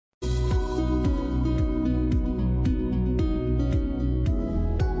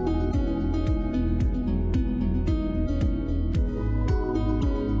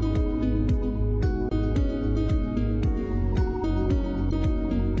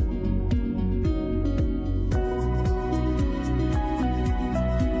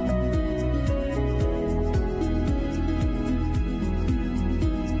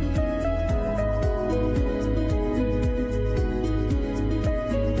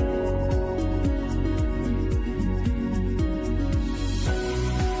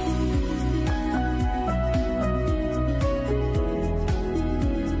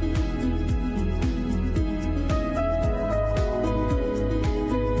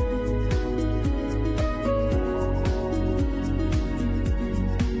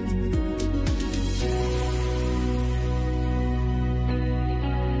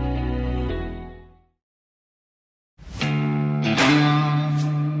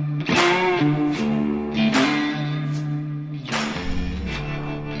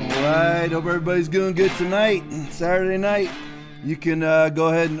right, hope everybody's doing good tonight. Saturday night. You can go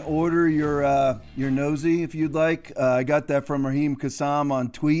ahead and order your nosy if you'd like. I got that from Raheem Kassam on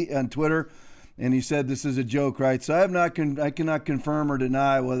Twitter, and he said this is a joke, right? So I cannot confirm or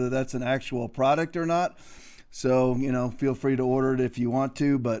deny whether that's an actual product or not. So, feel free to order it if you want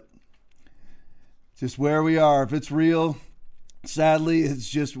to, but just where we are. If it's real, sadly, it's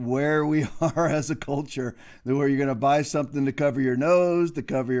just where we are as a culture, where you're going to buy something to cover your nose, to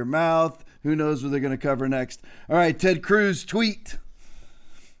cover your mouth. Who knows what they're going to cover next? All right, Ted Cruz tweet.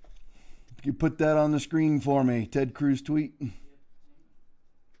 Can you put that on the screen for me? Ted Cruz tweet.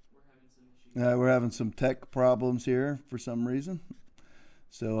 We're having some tech problems here for some reason.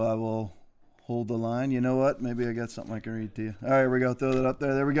 So I will hold the line. You know what? Maybe I got something I can read to you. All right, here we go. Throw that up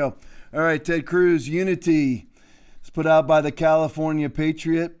there. There we go. All right, Ted Cruz, Unity. It's put out by the California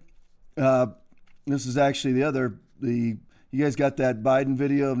Patriot. This is actually you guys got that Biden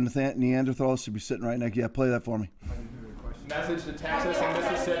video of Neanderthals? Should be sitting right next. Yeah, play that for me. Message to Texas and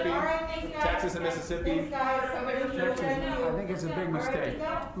Mississippi. Texas and Mississippi. I think it's a big mistake.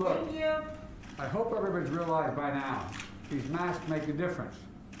 Look, I hope everybody's realized by now, these masks make a difference.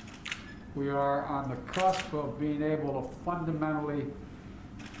 We are on the cusp of being able to fundamentally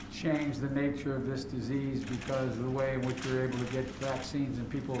change the nature of this disease because of the way in which we're able to get vaccines in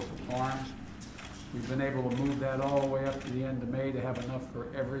people's arms. We've been able to move that all the way up to the end of May to have enough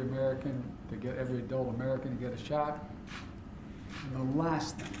for every American, every adult American to get a shot. And the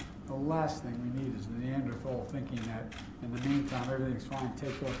last thing we need is the Neanderthal thinking that in the meantime everything's fine,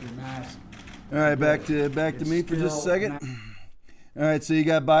 take off your mask. All right, back to me for just a second. All right, so you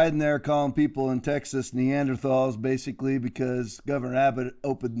got Biden there calling people in Texas Neanderthals basically because Governor Abbott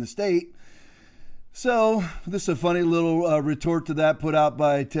opened the state. So this is a funny little retort to that put out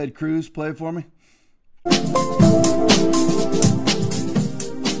by Ted Cruz. Play it for me.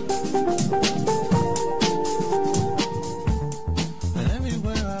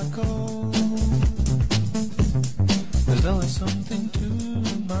 Everywhere I go, there's always something to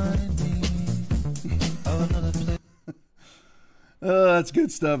remind me of another place. Oh, that's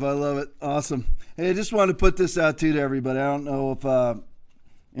good stuff. I love it. Awesome. Hey, I just wanted to put this out too to everybody. I don't know if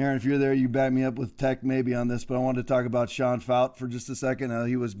Aaron, if you're there, you back me up with tech maybe on this, but I wanted to talk about Sean Fout for just a second.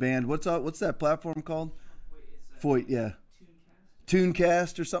 He was banned. What's that platform called? Foyt, yeah.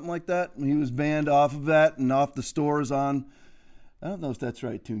 Tooncast or something like that. He was banned off of that and off the stores on, I don't know if that's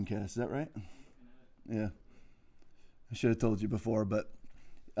right, Tooncast. Is that right? Yeah. I should have told you before, but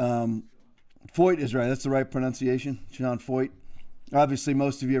Foyt is right. That's the right pronunciation. Sean Foyt. Obviously,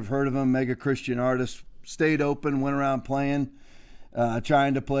 most of you have heard of him. Mega Christian artist. Stayed open, went around playing.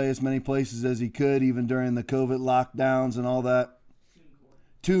 Trying to play as many places as he could, even during the COVID lockdowns and all that.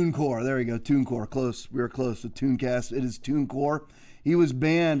 TuneCore, there we go, TuneCore, close. We were close with Tooncast. It is TuneCore. He was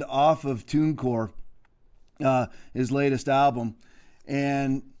banned off of TuneCore, his latest album,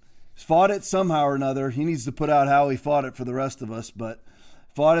 and fought it somehow or another. He needs to put out how he fought it for the rest of us, but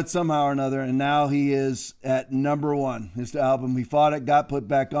fought it somehow or another, and now he is at number one. His album, he fought it, got put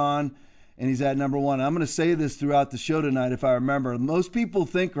back on, and he's at number one. I'm going to say this throughout the show tonight if I remember. Most people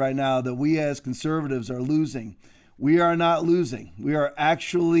think right now that we as conservatives are losing. We are not losing. We are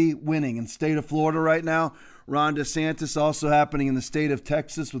actually winning. In the state of Florida right now, Ron DeSantis, also happening in the state of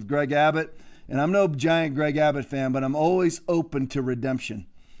Texas with Greg Abbott. And I'm no giant Greg Abbott fan, but I'm always open to redemption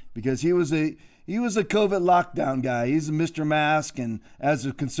because he was a COVID lockdown guy. He's a Mr. Mask, and as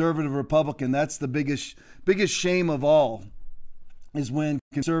a conservative Republican, that's the biggest shame of all, is when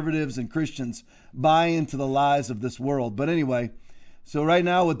conservatives and Christians buy into the lies of this world. But anyway, so right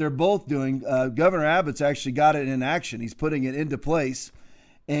now what they're both doing, Governor Abbott's actually got it in action. He's putting it into place.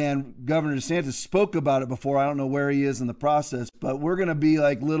 And Governor DeSantis spoke about it before. I don't know where he is in the process, but we're going to be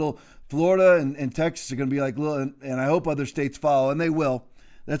like little Florida and Texas are going to be like little, and I hope other states follow, and they will.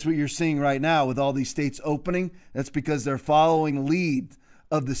 That's what you're seeing right now with all these states opening. That's because they're following the lead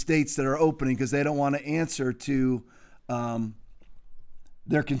of the states that are opening because they don't want to answer to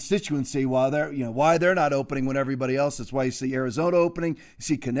their constituency why they're not opening when everybody else is. Why you see Arizona opening, you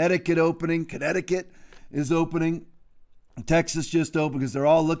see Connecticut opening. Connecticut is opening. Texas just opened because they're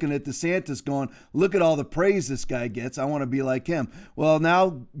all looking at DeSantis going, look at all the praise this guy gets. I want to be like him. Well,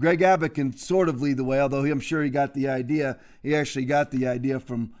 now Greg Abbott can sort of lead the way, although I'm sure he got the idea. He actually got the idea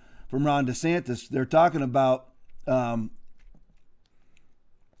from Ron DeSantis. They're talking about, I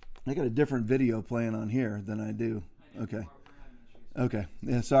got a different video playing on here than I do. Okay.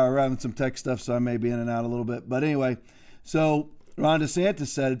 Yeah, sorry, we're having some tech stuff, so I may be in and out a little bit. But anyway, so Ron DeSantis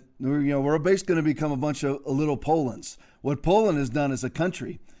said, we're basically going to become a bunch of little Polands. What Poland has done as a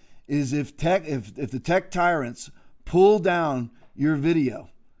country is if the tech tyrants pull down your video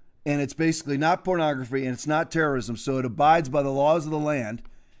and it's basically not pornography and it's not terrorism, so it abides by the laws of the land,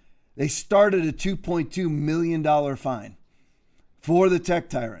 they started a $2.2 million fine for the tech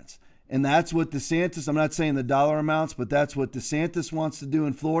tyrants. And that's what DeSantis, I'm not saying the dollar amounts, but that's what DeSantis wants to do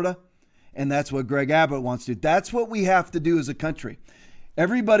in Florida. And that's what Greg Abbott wants to do. That's what we have to do as a country.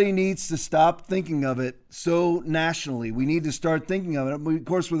 Everybody needs to stop thinking of it so nationally. We need to start thinking of it. Of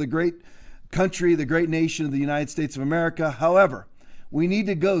course, we're the great country, the great nation of the United States of America. However, we need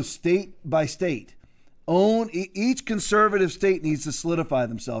to go state by state. Each conservative state needs to solidify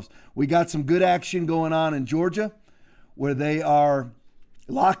themselves. We got some good action going on in Georgia where they are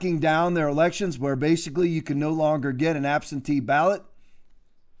locking down their elections, where basically you can no longer get an absentee ballot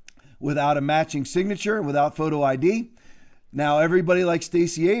without a matching signature, without photo ID. Now, everybody like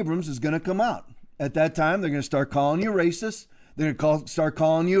Stacey Abrams is going to come out. At that time, they're going to start calling you racist. They're going to start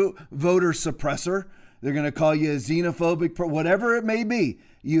calling you voter suppressor. They're going to call you a xenophobic, whatever it may be.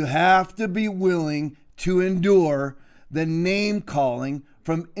 You have to be willing to endure the name calling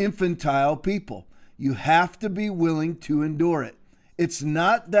from infantile people. You have to be willing to endure it. It's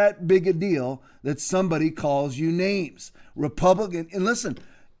not that big a deal that somebody calls you names. Republican, and listen,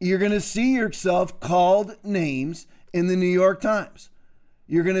 you're going to see yourself called names in the New York Times.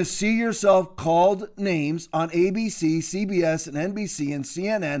 You're going to see yourself called names on ABC, CBS, and NBC, and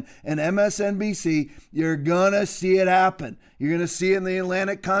CNN, and MSNBC. You're going to see it happen. You're going to see it in the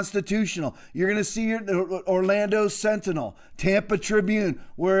Atlantic Constitutional. You're going to see it in Orlando Sentinel, Tampa Tribune,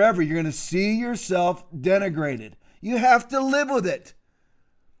 wherever. You're going to see yourself denigrated. You have to live with it.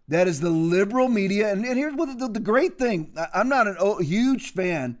 That is the liberal media. And here's what the great thing. I'm not a huge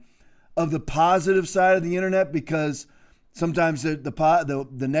fan of the positive side of the internet because sometimes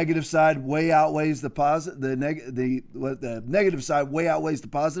the negative side way outweighs the positive. The negative side way outweighs the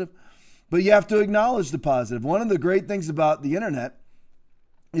positive. But you have to acknowledge the positive. One of the great things about the internet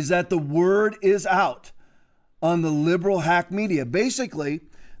is that the word is out on the liberal hack media. Basically,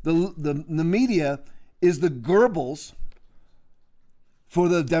 the media is the Goebbels for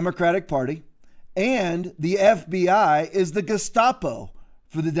the Democratic Party, and the FBI is the Gestapo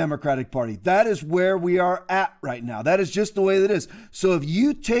for the Democratic Party. That is where we are at right now. That is just the way that it is. So if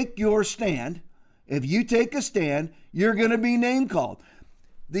you take your stand, if you take a stand, you're going to be name called.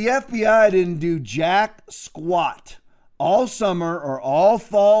 The FBI didn't do jack squat all summer or all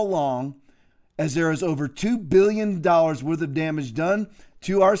fall long, as there is over $2 billion worth of damage done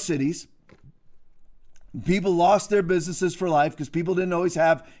to our cities. People lost their businesses for life because people didn't always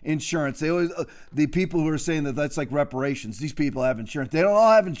have insurance. The people who are saying that that's like reparations, these people have insurance. They don't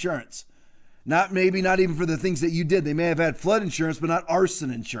all have insurance. Not even for the things that you did. They may have had flood insurance, but not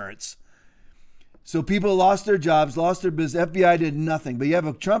arson insurance. So people lost their jobs, lost their business. FBI did nothing. But you have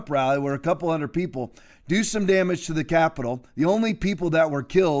a Trump rally where a couple hundred people do some damage to the Capitol. The only people that were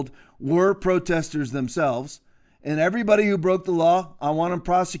killed were protesters themselves. And everybody who broke the law, I want them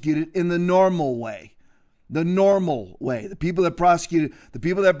prosecuted in the normal way. The normal way. The people that broke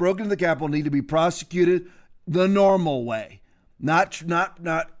into the Capitol need to be prosecuted the normal way. Not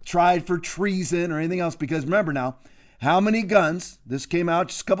tried for treason or anything else. Because remember now, how many guns, this came out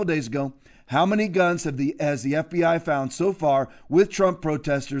just a couple days ago, how many guns has the FBI found so far with Trump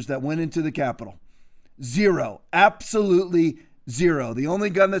protesters that went into the Capitol? Zero. Absolutely zero. The only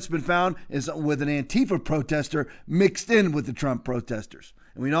gun that's been found is with an Antifa protester mixed in with the Trump protesters.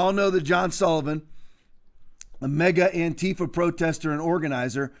 And we all know that John Sullivan, a mega Antifa protester and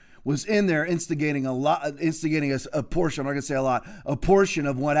organizer, was in there instigating a portion, I'm not going to say a lot, a portion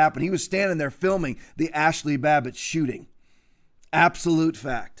of what happened. He was standing there filming the Ashley Babbitt shooting. Absolute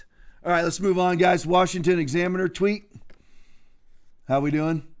fact. All right, let's move on, guys. Washington Examiner tweet. How we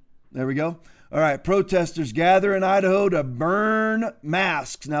doing? There we go. All right, protesters gather in Idaho to burn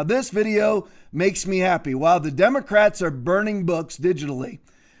masks. Now, this video makes me happy. While the Democrats are burning books digitally,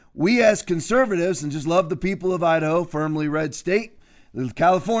 we as conservatives, and just love the people of Idaho, firmly red state, the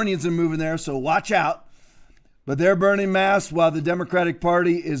Californians are moving there, so watch out. But they're burning masks while the Democratic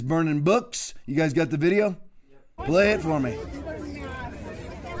Party is burning books. You guys got the video? Play it for me.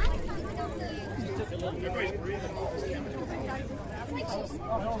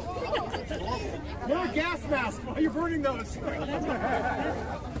 Wear a gas mask while you're burning those.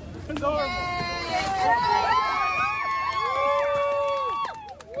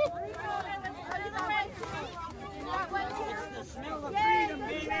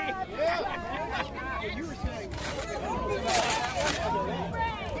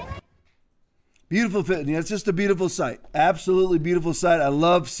 Beautiful fit. It's just a beautiful sight. Absolutely beautiful sight. I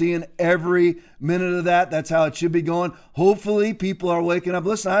love seeing every minute of that. That's how it should be going. Hopefully people are waking up.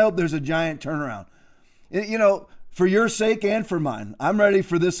 Listen, I hope there's a giant turnaround. You know, for your sake and for mine. I'm ready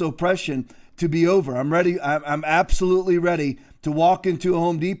for this oppression to be over. I'm ready. I'm absolutely ready to walk into a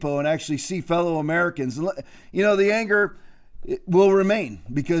Home Depot and actually see fellow Americans. You know, the anger will remain,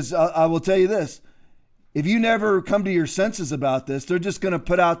 because I will tell you this. If you never come to your senses about this, they're just going to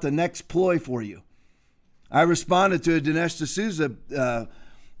put out the next ploy for you. I responded to a Dinesh D'Souza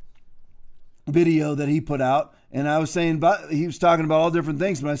video that he put out, and I was saying, he was talking about all different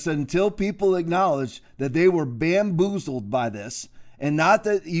things, but I said, until people acknowledge that they were bamboozled by this, and not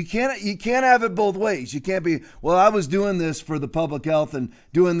that you can't have it both ways. You can't be, well, I was doing this for the public health and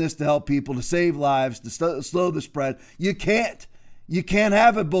doing this to help people, to save lives, to slow the spread. You can't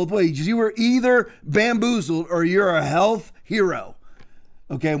have it both ways. You were either bamboozled or you're a health hero.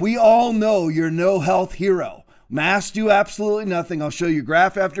 Okay, we all know you're no health hero. Masks do absolutely nothing. I'll show you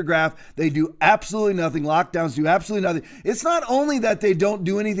graph after graph. They do absolutely nothing. Lockdowns do absolutely nothing. It's not only that they don't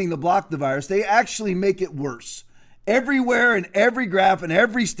do anything to block the virus, they actually make it worse. Everywhere in every graph in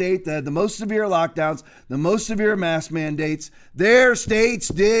every state that had the most severe lockdowns, the most severe mask mandates, their states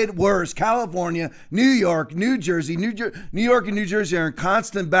did worse. California, New York, New Jersey, New York and New Jersey are in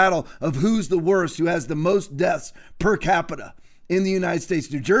constant battle of who's the worst, who has the most deaths per capita in the United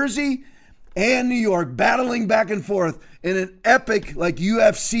States. New Jersey and New York battling back and forth in an epic, like,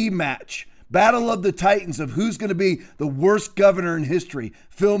 UFC match. Battle of the Titans of who's going to be the worst governor in history,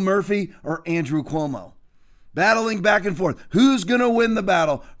 Phil Murphy or Andrew Cuomo. Battling back and forth. Who's going to win the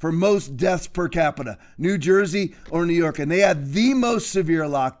battle for most deaths per capita, New Jersey or New York? And they had the most severe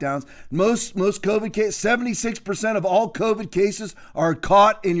lockdowns. Most COVID cases, 76% of all COVID cases are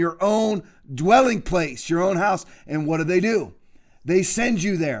caught in your own dwelling place, your own house. And what do? They send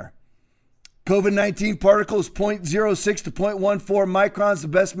you there. COVID-19 particles 0.06 to 0.14 microns, the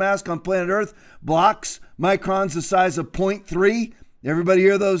best mask on planet Earth. Blocks, microns the size of 0.3. Everybody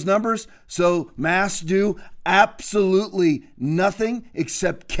hear those numbers? So masks do absolutely nothing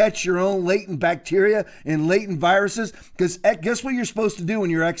except catch your own latent bacteria and latent viruses. Because guess what you're supposed to do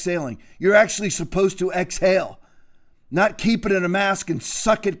when you're exhaling? You're actually supposed to exhale, not keep it in a mask and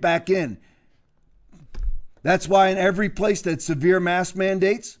suck it back in. That's why in every place that severe mask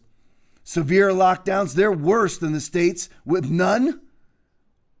mandates, severe lockdowns, they're worse than the states with none,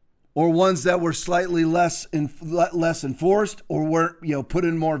 or ones that were slightly less enforced, or were put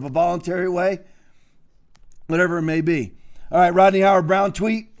in more of a voluntary way, whatever it may be. All right, Rodney Howard-Brown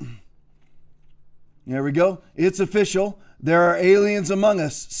tweet. There we go. It's official. There are aliens among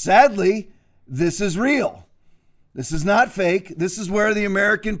us. Sadly, this is real. This is not fake. This is where the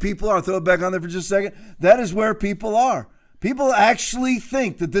American people are. I'll throw it back on there for just a second. That is where people are. People actually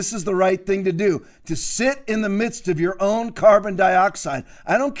think that this is the right thing to do, to sit in the midst of your own carbon dioxide.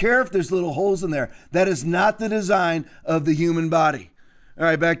 I don't care if there's little holes in there. That is not the design of the human body. All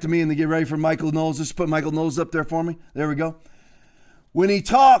right, back to me and to get ready for Michael Knowles. Just put Michael Knowles up there for me. There we go. When he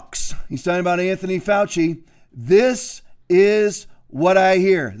talks, he's talking about Anthony Fauci. This is what I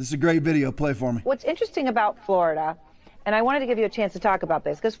hear. This is a great video. Play for me. What's interesting about Florida, and I wanted to give you a chance to talk about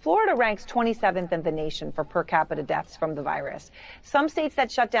this, because Florida ranks 27th in the nation for per capita deaths from the virus. Some states that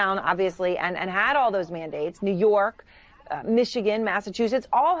shut down, obviously, and had all those mandates, New York, Michigan, Massachusetts,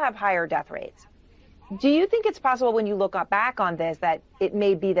 all have higher death rates. Do you think it's possible, when you look back on this, that it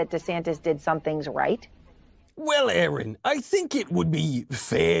may be that DeSantis did some things right? Well, Aaron, I think it would be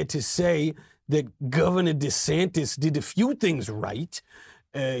fair to say that Governor DeSantis did a few things right.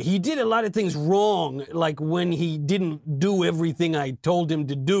 He did a lot of things wrong, like when he didn't do everything I told him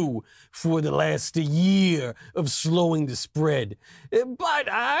to do for the last year of slowing the spread. But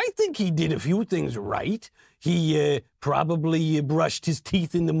I think he did a few things right. He probably brushed his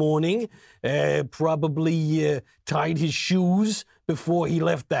teeth in the morning, probably tied his shoes before he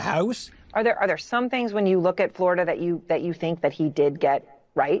left the house. Are there some things when you look at Florida that you think that he did get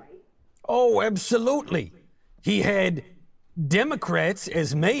right? Oh, absolutely. He had Democrats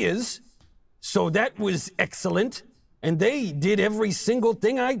as mayors, so that was excellent. And they did every single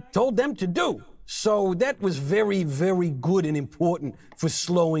thing I told them to do. So that was very, very good and important for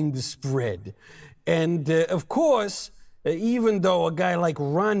slowing the spread. And of course, even though a guy like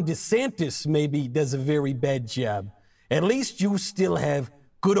Ron DeSantis maybe does a very bad job, at least you still have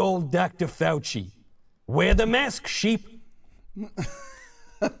good old Dr. Fauci. Wear the mask, sheep.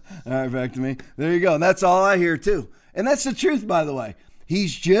 All right, back to me. There you go. And that's all I hear, too. And that's the truth, by the way.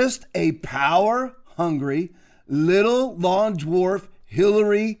 He's just a power-hungry, little lone dwarf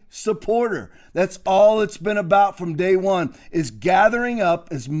Hillary supporter. That's all it's been about from day one, is gathering up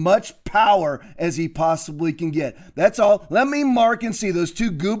as much power as he possibly can get. That's all. Let me mark and see those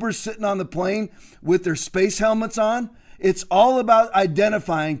two goobers sitting on the plane with their space helmets on. It's all about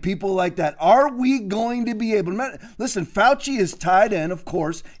identifying people like that. Are we going to be able to? Listen, Fauci is tied in, of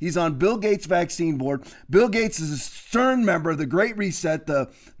course. He's on Bill Gates' vaccine board. Bill Gates is a stern member of the Great Reset, the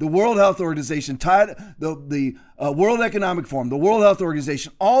World Health Organization, the World Economic Forum, the World Health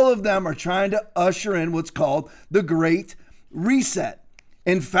Organization. All of them are trying to usher in what's called the Great Reset.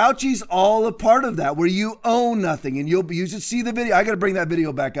 And Fauci's all a part of that, where you own nothing. And you should see the video. I got to bring that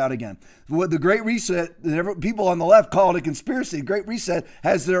video back out again. What the Great Reset, people on the left call it a conspiracy. The Great Reset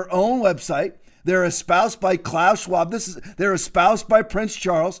has their own website. They're espoused by Klaus Schwab. They're espoused by Prince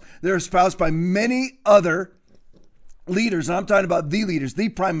Charles. They're espoused by many other leaders. And I'm talking about the leaders, the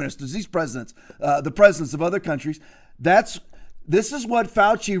prime ministers, these presidents, the presidents of other countries. This is what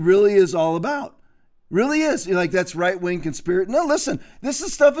Fauci really is all about. Really is. You're like, that's right-wing conspiracy. No, listen,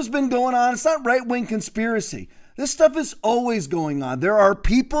 stuff has been going on. It's not right-wing conspiracy. This stuff is always going on. There are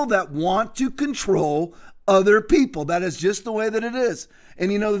people that want to control other people. That is just the way that it is. And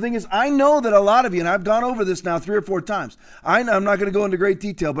the thing is, I know that a lot of you, and I've gone over this now 3 or 4 times. I'm not going to go into great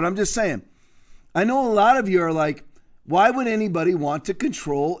detail, but I'm just saying, I know a lot of you are like, why would anybody want to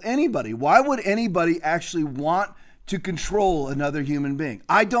control anybody? Why would anybody actually want to control another human being?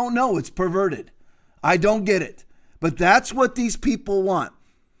 I don't know. It's perverted. I don't get it. But that's what these people want.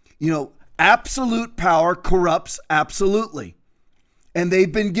 Absolute power corrupts absolutely. And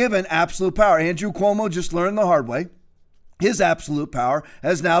they've been given absolute power. Andrew Cuomo just learned the hard way. His absolute power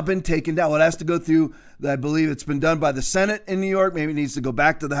has now been taken down. Well, it has to go through, I believe it's been done by the Senate in New York. Maybe it needs to go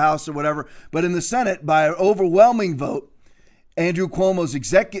back to the House or whatever. But in the Senate, by an overwhelming vote, Andrew Cuomo's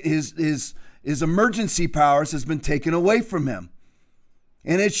his emergency powers has been taken away from him.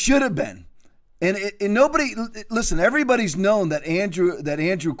 And it should have been. And nobody, listen, everybody's known that Andrew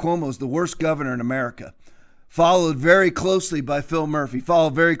Cuomo is the worst governor in America. Followed very closely by Phil Murphy.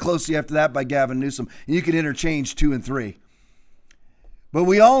 Followed very closely after that by Gavin Newsom. And you can interchange 2 and 3. But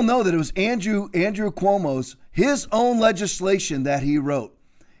we all know that it was Andrew Cuomo's, his own legislation that he wrote.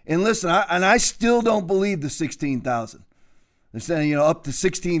 And listen, I still don't believe the 16,000. They're saying, up to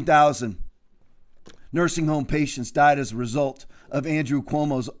 16,000 nursing home patients died as a result of Andrew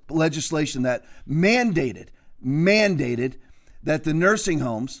Cuomo's legislation that mandated that the nursing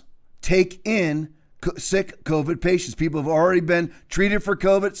homes take in sick COVID patients. People have already been treated for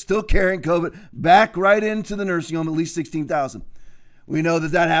COVID, still carrying COVID, back right into the nursing home, at least 16,000. We know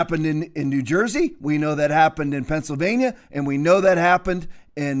that happened in New Jersey. We know that happened in Pennsylvania. And we know that happened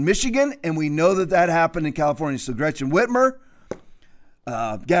in Michigan. And we know that happened in California. So Gretchen Whitmer,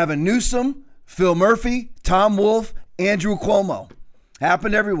 Gavin Newsom, Phil Murphy, Tom Wolf, Andrew Cuomo.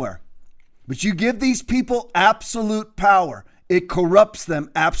 Happened everywhere. But you give these people absolute power. It corrupts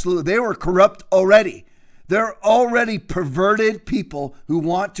them absolutely. They were corrupt already. They're already perverted people who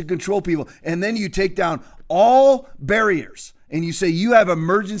want to control people. And then you take down all barriers and you say you have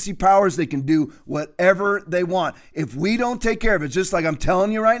emergency powers. They can do whatever they want. If we don't take care of it, just like I'm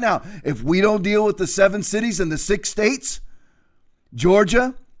telling you right now, if we don't deal with the 7 cities and the 6 states,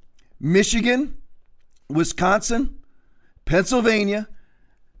 Georgia, Michigan, Wisconsin, Pennsylvania,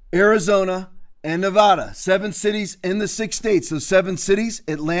 Arizona, and Nevada. 7 cities in the 6 states. Those 7 cities,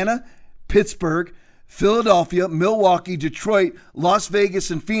 Atlanta, Pittsburgh, Philadelphia, Milwaukee, Detroit, Las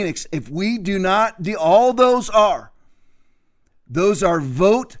Vegas, and Phoenix. If we do not, all those are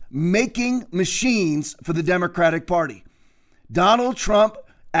vote-making machines for the Democratic Party. Donald Trump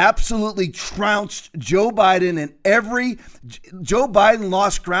absolutely trounced Joe Biden Joe Biden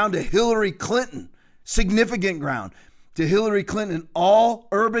lost ground to Hillary Clinton, significant ground to Hillary Clinton in all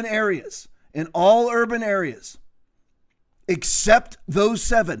urban areas, except those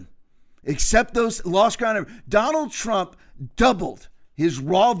 7, except those lost ground. Donald Trump doubled his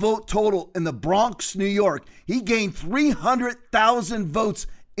raw vote total in the Bronx, New York. He gained 300,000 votes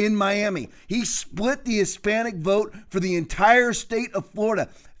in Miami. He split the Hispanic vote for the entire state of Florida,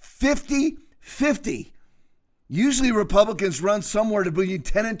 50-50. Usually Republicans run somewhere to between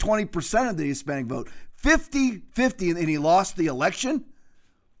 10 and 20% of the Hispanic vote. 50-50, and he lost the election.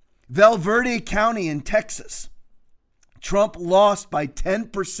 Valverde County in Texas, Trump lost by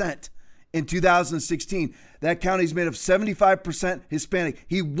 10% in 2016. That county is made of 75% Hispanic.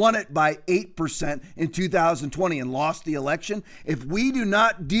 He won it by 8% in 2020 and lost the election. If we do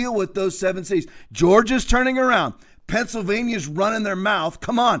not deal with those 7 cities, Georgia's turning around. Pennsylvania's running their mouth.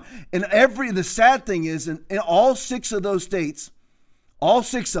 Come on. And the sad thing is, in all 6 of those states, all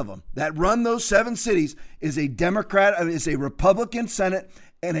 6 of them that run those 7 cities is a Republican Senate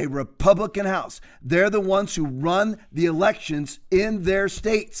and a Republican House. They're the ones who run the elections in their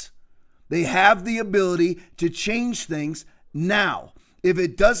states. They have the ability to change things now. If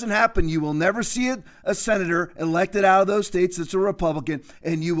it doesn't happen, you will never see a senator elected out of those states that's a Republican,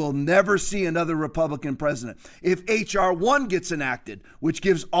 and you will never see another Republican president. If H.R. 1 gets enacted, which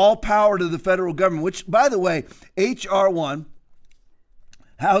gives all power to the federal government, which, by the way, H.R. 1,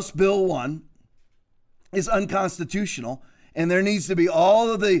 House Bill 1, is unconstitutional, and there needs to be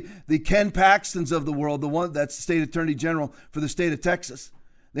all of the Ken Paxtons of the world, the one that's the state attorney general for the state of Texas.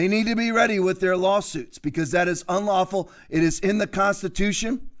 They need to be ready with their lawsuits because that is unlawful. It is in the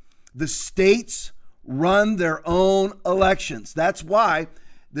Constitution. The states run their own elections. That's why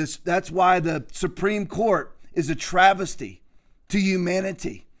the Supreme Court is a travesty to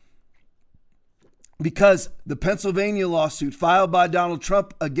humanity. Because the Pennsylvania lawsuit filed by Donald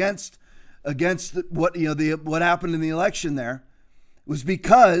Trump against what happened in the election there was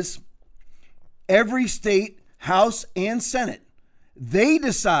because every state, House and Senate, they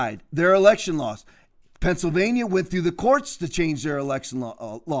decide their election laws. Pennsylvania went through the courts to change their election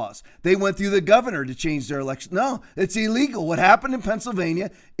laws. They went through the governor to change their election. No, it's illegal. What happened in Pennsylvania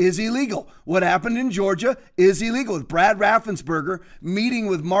is illegal. What happened in Georgia is illegal. With Brad Raffensperger meeting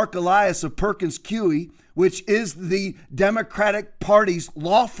with Mark Elias of Perkins Coie, which is the Democratic Party's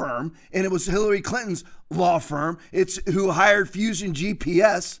law firm, and it was Hillary Clinton's law firm. It's who hired Fusion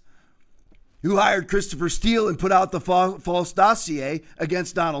GPS, who hired Christopher Steele and put out the false dossier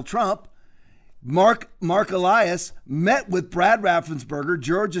against Donald Trump. Mark Elias met with Brad Raffensperger,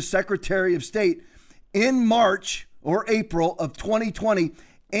 Georgia's Secretary of State, in March or April of 2020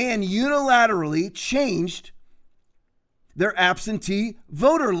 and unilaterally changed their absentee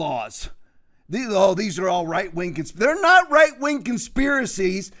voter laws. These are all right-wing conspiracies. They're not right-wing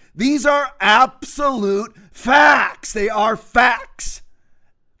conspiracies. These are absolute facts. They are facts.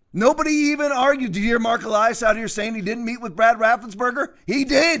 Nobody even argued. Did you hear Mark Elias out here saying he didn't meet with Brad Raffensperger? He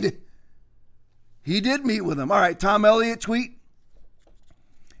did. He did meet with him. All right, Tom Elliott tweet.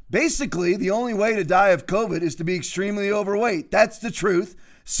 Basically, the only way to die of COVID is to be extremely overweight. That's the truth.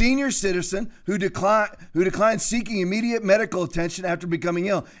 Senior citizen who declined seeking immediate medical attention after becoming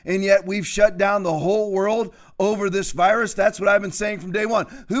ill. And yet we've shut down the whole world over this virus. That's what I've been saying from day one.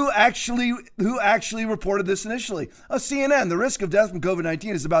 Who actually reported this initially? CNN. The risk of death from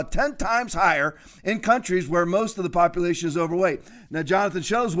COVID-19 is about 10 times higher in countries where most of the population is overweight. Now, Jonathan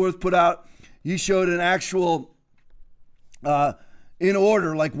Shuttlesworth put out, he showed an actual, in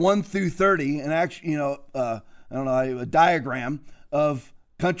order, like 1 through 30, an actual, a diagram of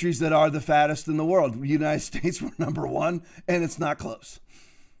countries that are the fattest in the world. The United States were number one, and it's not close.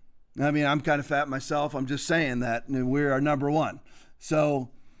 I mean, I'm kind of fat myself. I'm just saying that we are number one.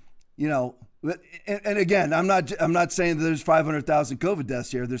 So, and again, I'm not saying that there's 500,000 COVID deaths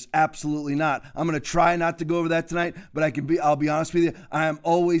here. There's absolutely not. I'm going to try not to go over that tonight, but I'll be honest with you. I am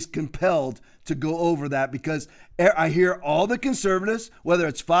always compelled to go over that because I hear all the conservatives, whether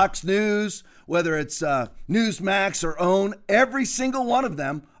it's Fox News, whether it's Newsmax or OWN, every single one of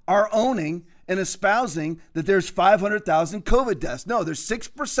them are owning and espousing that there's 500,000 COVID deaths. No, there's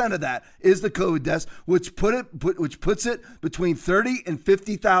 6% of that is the COVID deaths, which puts it between 30 and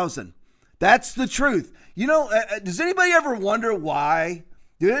 50,000. That's the truth. Does anybody ever wonder why?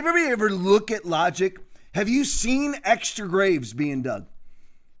 Did anybody ever look at logic? Have you seen extra graves being dug?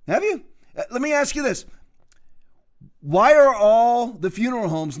 Have you? Let me ask you this. Why are all the funeral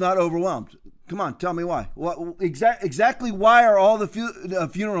homes not overwhelmed? Come on, tell me why. Exactly why are all the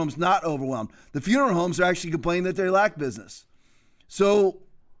funeral homes not overwhelmed? The funeral homes are actually complaining that they lack business. So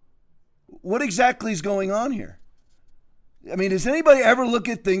what exactly is going on here? I mean, does anybody ever look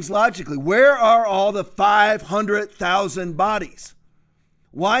at things logically? Where are all the 500,000 bodies?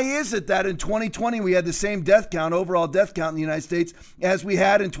 Why is it that in 2020 we had the same overall death count in the United States as we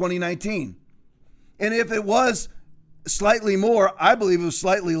had in 2019? And if it was slightly more, I believe it was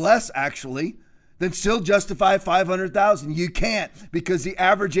slightly less actually, then still justify 500,000. You can't, because the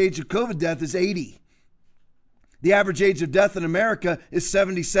average age of COVID death is 80. The average age of death in America is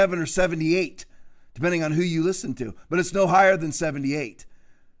 77 or 78, depending on who you listen to, but it's no higher than 78.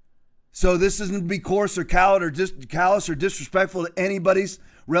 So this isn't to be coarse or callous or disrespectful to anybody's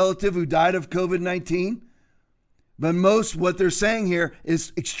relative who died of COVID-19. But what they're saying here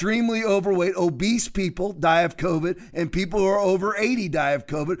is extremely overweight, obese people die of COVID, and people who are over 80 die of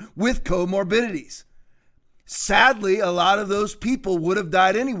COVID with comorbidities. Sadly, a lot of those people would have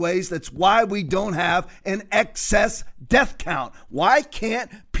died anyways. That's why we don't have an excess death count. Why can't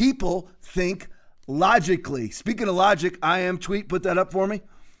people think logically? Speaking of logic, tweet, put that up for me.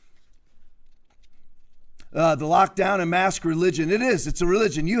 The lockdown and mask religion. It's a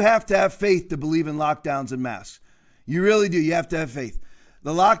religion. You have to have faith to believe in lockdowns and masks. You really do. You have to have faith.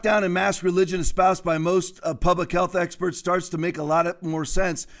 The lockdown and mass religion espoused by most public health experts starts to make a lot more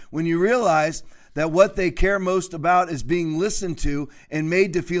sense when you realize that what they care most about is being listened to and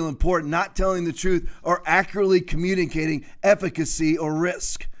made to feel important, not telling the truth or accurately communicating efficacy or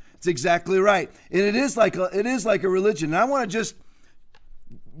risk. It's exactly right. And it is like a religion. And I want to just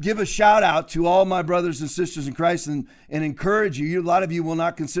give a shout out to all my brothers and sisters in Christ and encourage you. A lot of you will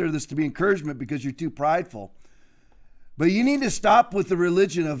not consider this to be encouragement because you're too prideful. But you need to stop with the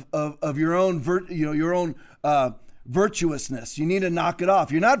religion of your own virtuousness. You need to knock it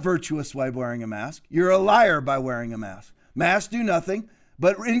off. You're not virtuous by wearing a mask. You're a liar by wearing a mask. Masks do nothing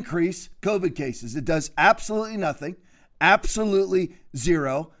but increase COVID cases. It does absolutely nothing, absolutely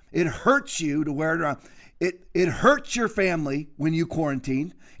zero. It hurts you to wear it around. It hurts your family when you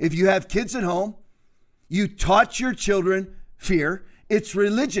quarantine. If you have kids at home, you taught your children fear. It's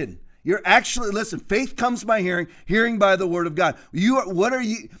religion. You're actually, listen, faith comes by hearing, hearing by the word of God.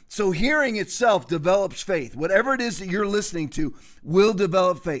 So hearing itself develops faith. Whatever it is that you're listening to will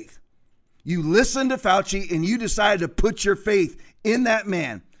develop faith. You listen to Fauci and you decide to put your faith in that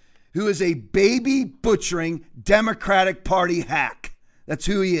man who is a baby butchering Democratic Party hack. That's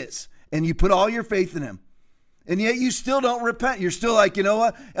who he is. And you put all your faith in him. And yet you still don't repent. You're still like, you know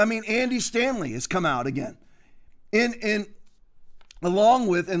what? I mean, Andy Stanley has come out again. Along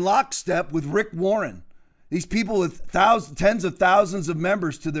with, in lockstep with Rick Warren. These people with tens of thousands of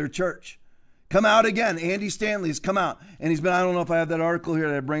members to their church. Come out again. Andy Stanley has come out. And he's been, I don't know if I have that article here.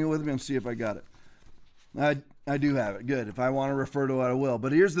 Did I bring it with me? Let's see if I got it. I do have it. Good. If I want to refer to it, I will.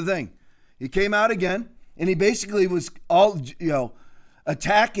 But here's the thing. He came out again, and he basically was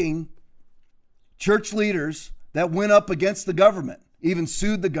attacking church leaders that went up against the government, even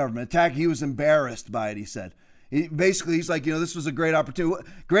sued the government. He was embarrassed by it, he said. He's like, this was a great opportunity.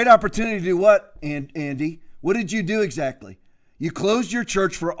 Great opportunity to do what, Andy? What did you do exactly? You closed your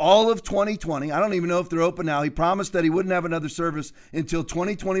church for all of 2020. I don't even know if they're open now. He promised that he wouldn't have another service until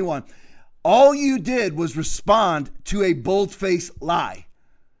 2021. All you did was respond to a bold-faced lie.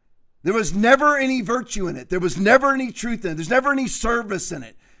 There was never any virtue in it. There was never any truth in it. There's never any service in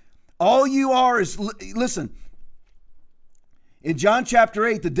it. All you are is, listen, in John chapter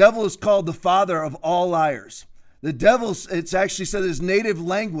 8, the devil is called the father of all liars. The devil, it's actually said his native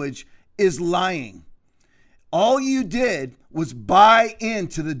language is lying. All you did was buy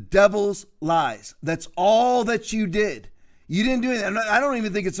into the devil's lies. That's all that you did. You didn't do anything. I don't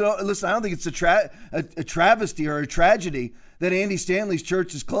even think it's, listen, I don't think it's a travesty or a tragedy that Andy Stanley's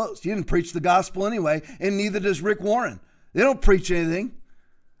church is closed. He didn't preach the gospel anyway, and neither does Rick Warren. They don't preach anything.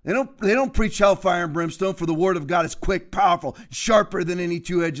 They don't preach hellfire and brimstone, for the word of God is quick, powerful, sharper than any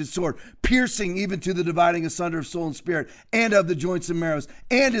two-edged sword, piercing even to the dividing asunder of soul and spirit, and of the joints and marrows,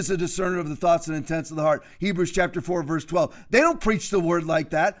 and is a discerner of the thoughts and intents of the heart. Hebrews chapter 4, verse 12. They don't preach the word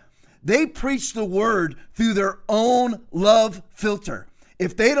like that. They preach the word through their own love filter.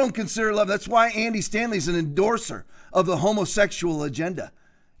 If they don't consider love, that's why Andy Stanley's an endorser of the homosexual agenda.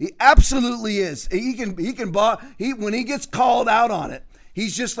 He absolutely is. When he gets called out on it,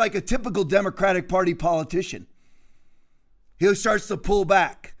 he's just like a typical Democratic Party politician. He starts to pull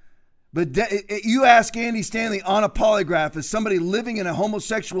back. But you ask Andy Stanley on a polygraph, is somebody living in a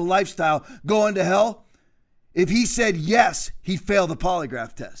homosexual lifestyle going to hell? If he said yes, he failed the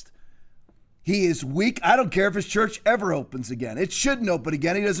polygraph test. He is weak. I don't care if his church ever opens again. It shouldn't open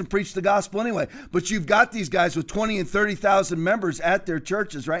again. He doesn't preach the gospel anyway. But you've got these guys with 20 and 30,000 members at their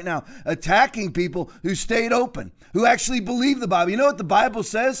churches right now attacking people who stayed open, who actually believe the Bible. You know what the Bible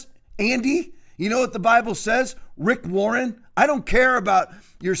says, Andy? You know what the Bible says, Rick Warren? I don't care about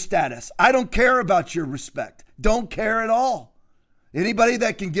your status. I don't care about your respect. Don't care at all. Anybody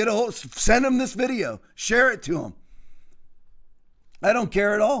that can get a hold, send him this video. Share it to him. I don't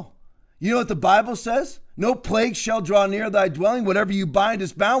care at all. You know what the Bible says? No plague shall draw near thy dwelling. Whatever you bind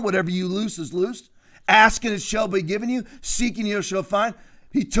is bound. Whatever you loose is loosed. Ask and it shall be given you. Seek and you shall find.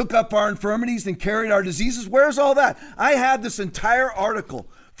 He took up our infirmities and carried our diseases. Where's all that? I have this entire article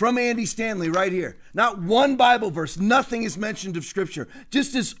from Andy Stanley right here. Not one Bible verse. Nothing is mentioned of Scripture.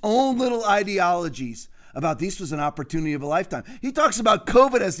 Just his own little ideologies about this was an opportunity of a lifetime. He talks about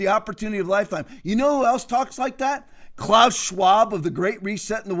COVID as the opportunity of a lifetime. You know who else talks like that? Klaus Schwab of the Great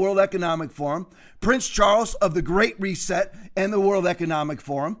Reset and the World Economic Forum, Prince Charles of the Great Reset and the World Economic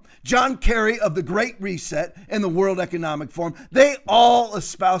Forum, John Kerry of the Great Reset and the World Economic Forum. They all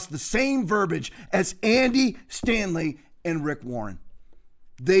espouse the same verbiage as Andy Stanley and Rick Warren.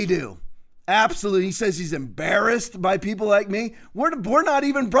 They do. Absolutely. He says he's embarrassed by people like me. We're not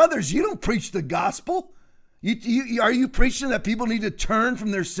even brothers. You don't preach the gospel. Are you preaching that people need to turn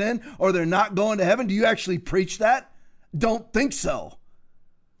from their sin or they're not going to heaven? Do you actually preach that? Don't think so.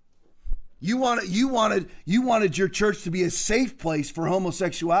 You wanted your church to be a safe place for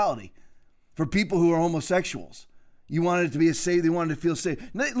homosexuality, for people who are homosexuals. You wanted it to be a safe, they wanted to feel safe.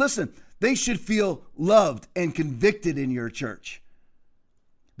 Listen, they should feel loved and convicted in your church.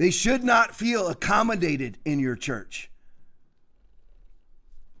 They should not feel accommodated in your church.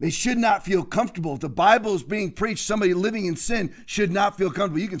 They should not feel comfortable. If the Bible is being preached, somebody living in sin should not feel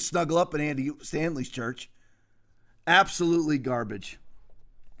comfortable. You can snuggle up in Andy Stanley's church. Absolutely garbage.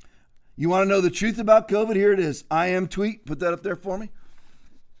 You want to know the truth about COVID? Here it is. I am tweet. Put that up there for me.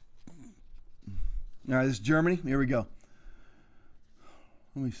 All right, this is Germany. Here we go.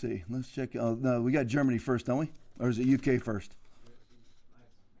 Let me see. Let's check. Oh, no, we got Germany first, don't we? Or is it UK first?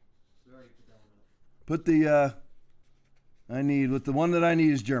 Put the, the one that I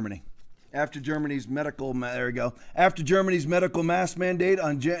need is Germany. After Germany's there we go. After Germany's medical mask mandate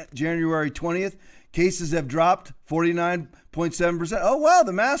on January 20th, cases have dropped 49.7%. Oh, wow,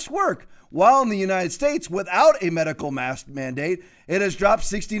 the masks work. While in the United States, without a medical mask mandate, it has dropped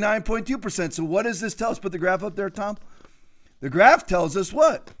 69.2%. So what does this tell us? Put the graph up there, Tom. The graph tells us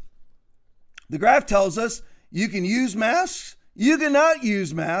what? The graph tells us you can use masks, you cannot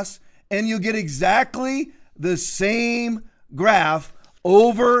use masks, and you'll get exactly the same graph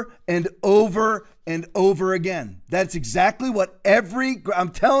over and over and over again. That's exactly what I'm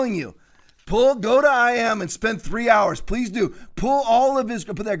telling you. Go to IM and spend 3 hours. Please do. Put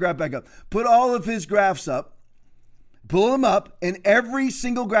that graph back up. Put all of his graphs up. Pull them up, and every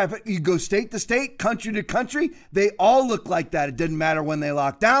single graph, you go state to state, country to country, they all look like that. It didn't matter when they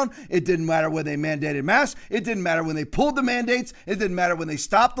locked down. It didn't matter when they mandated masks. It didn't matter when they pulled the mandates. It didn't matter when they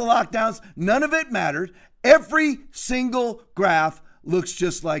stopped the lockdowns. None of it mattered. Every single graph looks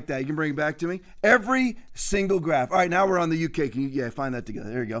just like that. You can bring it back to me. Every single graph. All right, now we're on the UK. Can you find that together?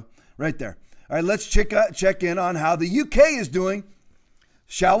 There you go. Right there. All right, let's check in on how the UK is doing.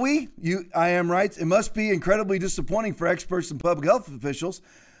 Shall we? IM writes, it must be incredibly disappointing for experts and public health officials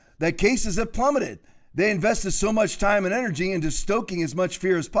that cases have plummeted. They invested so much time and energy into stoking as much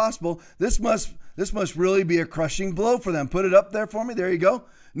fear as possible. This must really be a crushing blow for them. Put it up there for me. There you go.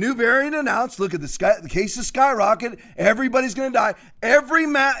 New variant announced. Look at the cases skyrocket. Everybody's going to die.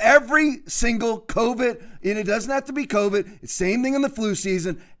 Every single COVID, and it doesn't have to be COVID. It's the same thing in the flu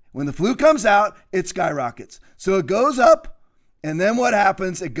season. When the flu comes out, it skyrockets. So it goes up. And then what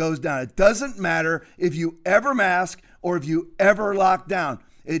happens? It goes down. It doesn't matter if you ever mask or if you ever lock down.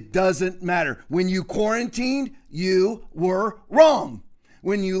 It doesn't matter. When you quarantined, you were wrong.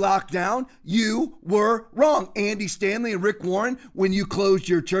 When you locked down, you were wrong. Andy Stanley and Rick Warren, when you closed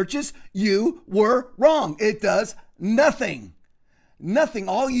your churches, you were wrong. It does nothing. Nothing.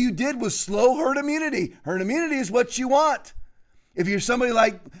 All you did was slow herd immunity. Herd immunity is what you want. If you're somebody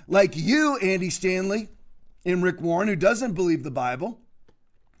like you, Andy Stanley, and Rick Warren, who doesn't believe the Bible,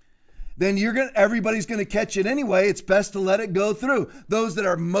 then everybody's going to catch it anyway. It's best to let it go through. Those that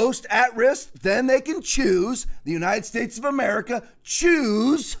are most at risk, then they can choose, the United States of America,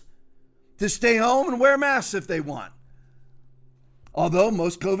 choose to stay home and wear masks if they want. Although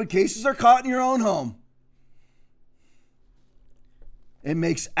most COVID cases are caught in your own home. It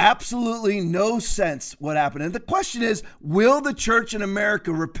makes absolutely no sense what happened. And the question is, will the church in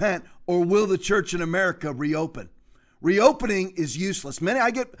America repent, or will the church in America reopen? Reopening is useless.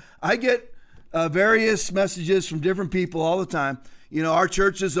 I get various messages from different people all the time. You know, our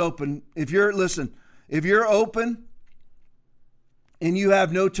church is open. If you're open and you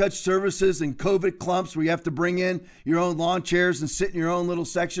have no-touch services and COVID clumps where you have to bring in your own lawn chairs and sit in your own little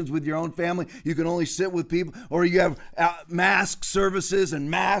sections with your own family, you can only sit with people, or you have mask services and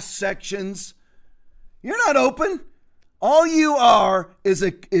mask sections, you're not open. All you are is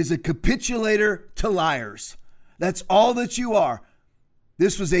a capitulator to liars. That's all that you are.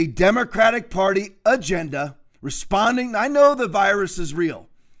 This was a Democratic Party agenda responding. I know the virus is real.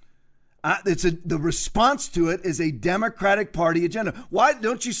 The response to it is a Democratic Party agenda. Why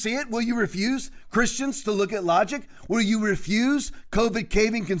don't you see it? Will you refuse Christians to look at logic? Will you refuse COVID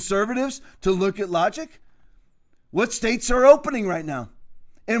caving conservatives to look at logic? What states are opening right now?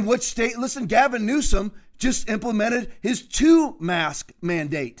 And what state? Listen, Gavin Newsom just implemented his 2-mask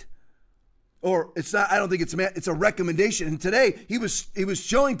mandate. Or it's not, I don't think it's a recommendation. And today he was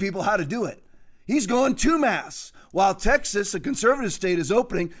showing people how to do it. He's going 2 masks. While Texas, a conservative state, is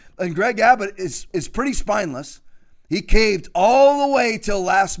opening, and Greg Abbott is pretty spineless. He caved all the way till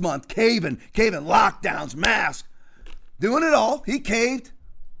last month. Caving, lockdowns, masks, doing it all. He caved.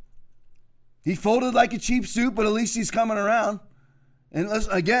 He folded like a cheap suit, but at least he's coming around. And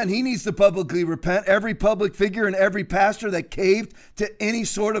again, he needs to publicly repent. Every public figure and every pastor that caved to any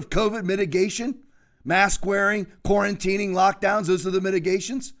sort of COVID mitigation, mask wearing, quarantining, lockdowns, those are the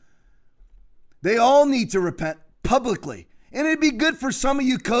mitigations. They all need to repent publicly. And it'd be good for some of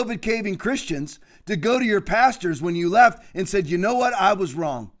you COVID caving Christians to go to your pastors when you left and said, you know what, I was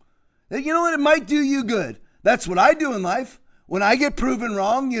wrong. You know what, it might do you good. That's what I do in life. When I get proven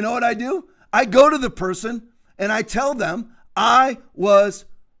wrong, you know what I do? I go to the person and I tell them I was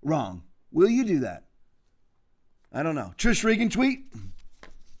wrong. Will you do that? I don't know. Trish Regan tweet.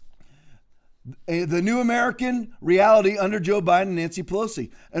 The new American reality under Joe Biden and Nancy Pelosi.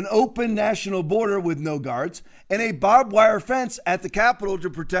 An open national border with no guards and a barbed wire fence at the Capitol to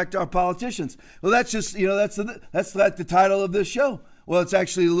protect our politicians. Well, that's just, that's like the title of this show. Well, it's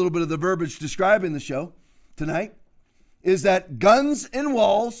actually a little bit of the verbiage describing the show tonight. Is that guns and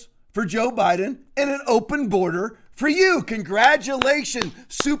walls for Joe Biden and an open border for you. Congratulations,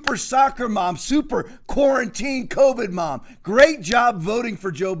 super soccer mom, super quarantine COVID mom. Great job voting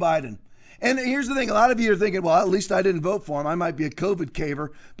for Joe Biden. And here's the thing. A lot of you are thinking, well, at least I didn't vote for him. I might be a COVID caver,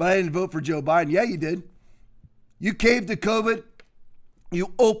 but I didn't vote for Joe Biden. Yeah, you did. You caved to COVID.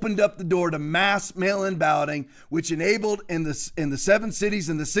 You opened up the door to mass mail-in balloting, which enabled in the 7 cities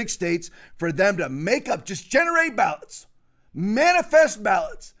and the 6 states for them to just generate ballots, manifest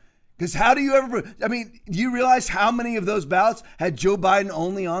ballots. Because how do you ever, do you realize how many of those ballots had Joe Biden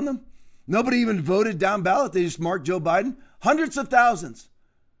only on them? Nobody even voted down ballot. They just marked Joe Biden. Hundreds of thousands.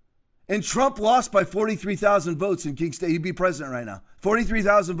 And Trump lost by 43,000 votes in King State. He'd be president right now.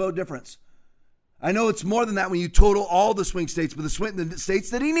 43,000 vote difference. I know it's more than that when you total all the swing states, but the states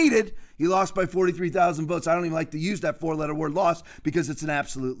that he needed, he lost by 43,000 votes. I don't even like to use that 4-letter word loss because it's an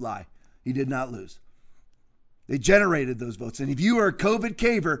absolute lie. He did not lose. They generated those votes. And if you are a COVID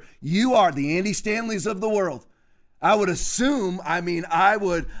caver, you are the Andy Stanleys of the world. I would assume, I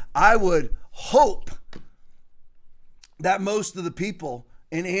would hope that most of the people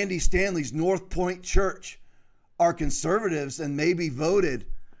in Andy Stanley's North Point Church are conservatives and maybe voted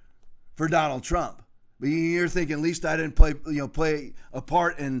for Donald Trump. But you're thinking, at least I didn't play a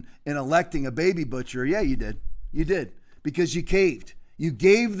part in electing a baby butcher. Yeah, you did. You did. Because you caved. You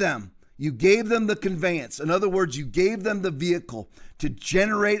gave them the conveyance. In other words, you gave them the vehicle to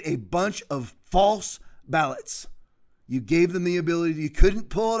generate a bunch of false ballots. You gave them the ability. You couldn't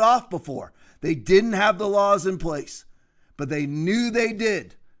pull it off before. They didn't have the laws in place. But they knew they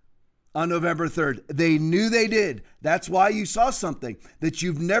did on November 3rd. They knew they did. That's why you saw something that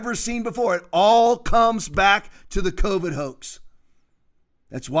you've never seen before. It all comes back to the COVID hoax.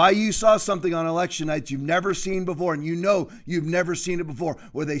 That's why you saw something on election night you've never seen before, and you know you've never seen it before,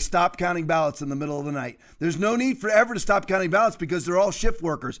 where they stop counting ballots in the middle of the night. There's no need for ever to stop counting ballots because they're all shift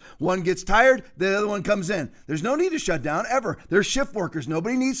workers. One gets tired, the other one comes in. There's no need to shut down ever. They're shift workers.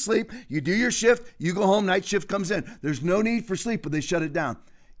 Nobody needs sleep. You do your shift, you go home, night shift comes in. There's no need for sleep, but they shut it down.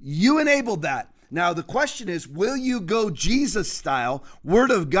 You enabled that. Now, the question is, will you go Jesus style, Word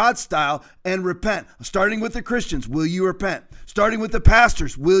of God style, and repent? Starting with the Christians, will you repent? Starting with the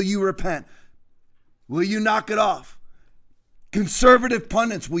pastors, will you repent? Will you knock it off? Conservative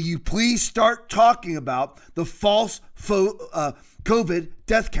pundits, will you please start talking about the false COVID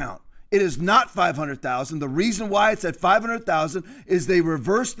death count? It is not 500,000. The reason why it's at 500,000 is they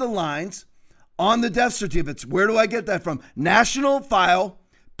reversed the lines on the death certificates. Where do I get that from? National File.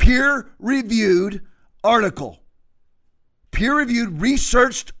 Peer-reviewed article. Peer-reviewed,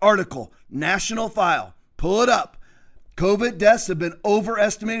 researched article. National File. Pull it up. COVID deaths have been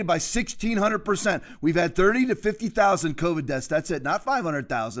overestimated by 1,600%. We've had 30 to 50,000 COVID deaths. That's it. Not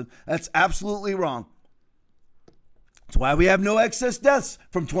 500,000. That's absolutely wrong. That's why we have no excess deaths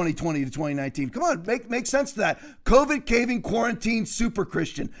from 2020 to 2019. Come on, make sense to that. COVID caving quarantine super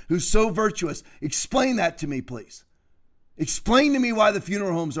Christian who's so virtuous. Explain that to me, please. Explain to me why the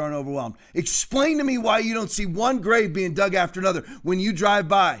funeral homes aren't overwhelmed. Explain to me why you don't see one grave being dug after another when you drive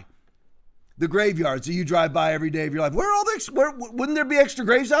by the graveyards that you drive by every day of your life. Where are all this? Wouldn't there be extra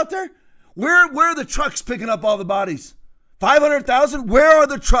graves out there? Where are the trucks picking up all the bodies? 500,000? Where are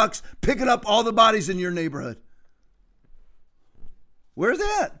the trucks picking up all the bodies in your neighborhood? Where's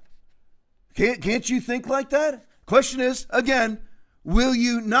that? Can't you think like that? Question is, again, will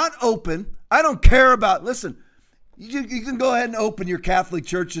you not open? I don't care about, listen, you can go ahead and open your Catholic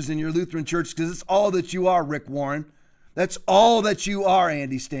churches and your Lutheran churches because it's all that you are, Rick Warren. That's all that you are,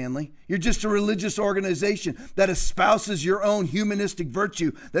 Andy Stanley. You're just a religious organization that espouses your own humanistic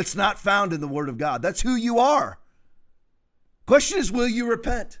virtue that's not found in the Word of God. That's who you are. Question is, will you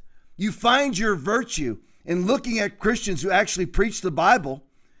repent? You find your virtue in looking at Christians who actually preach the Bible,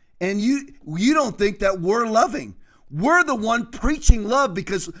 and you don't think that we're loving. We're the one preaching love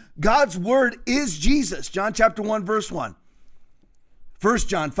because God's word is Jesus. John chapter 1, verse 1. 1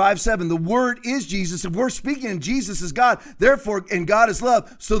 John 5:7, the Word is Jesus. If we're speaking and Jesus is God, therefore, and God is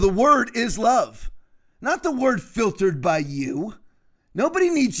love, so the Word is love. Not the Word filtered by you. Nobody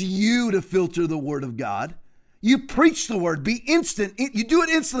needs you to filter the Word of God. You preach the Word. Be instant. You do it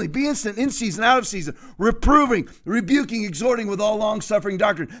instantly. Be instant, in season, out of season, reproving, rebuking, exhorting with all long-suffering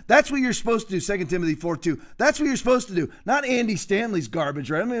doctrine. That's what you're supposed to do, 2 Timothy 4:2. That's what you're supposed to do. Not Andy Stanley's garbage,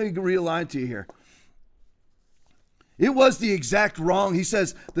 right? Let me realign to you here. It was the exact wrong. He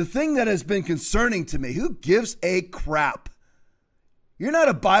says, the thing that has been concerning to me, who gives a crap? You're not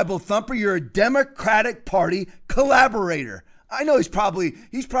a Bible thumper. You're a Democratic Party collaborator. I know he's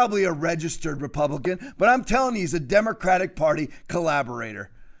probably a registered Republican, but I'm telling you, he's a Democratic Party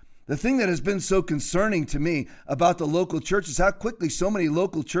collaborator. The thing that has been so concerning to me about the local churches, how quickly so many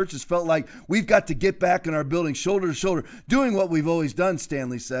local churches felt like we've got to get back in our building shoulder to shoulder, doing what we've always done,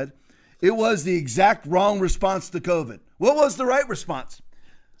 Stanley said. It was the exact wrong response to COVID. What was the right response?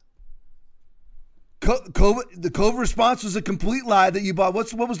 The COVID response was a complete lie that you bought.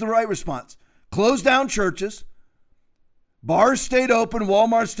 What was the right response? Close down churches. Bars stayed open.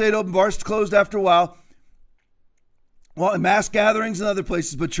 Walmart stayed open. Bars closed after a while. Well, mass gatherings and other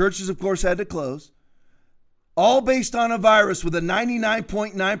places, but churches, of course, had to close. All based on a virus with a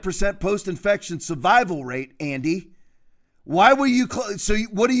 99.9% post-infection survival rate, Andy. Why were you so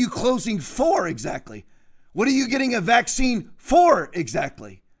what are you closing for exactly? What are you getting a vaccine for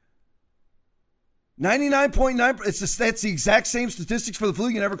exactly? 99.9%, that's the exact same statistics for the flu.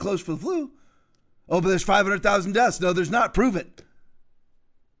 You never close for the flu. Oh, but there's 500,000 deaths. No, there's not. Prove it.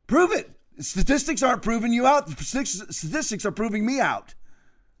 Prove it. Statistics aren't proving you out. Statistics are proving me out.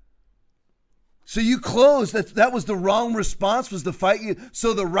 So you closed. That was the wrong response, was to fight you.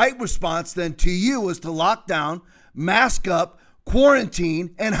 So the right response then to you was to lock down, mask up,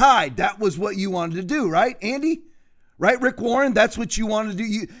 quarantine, and hide. That was what you wanted to do, right, Andy? Right, Rick Warren? That's what you wanted to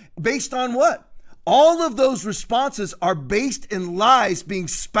do. Based on what? All of those responses are based in lies being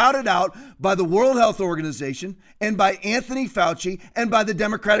spouted out by the World Health Organization and by Anthony Fauci and by the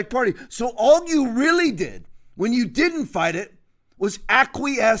Democratic Party. So all you really did when you didn't fight it was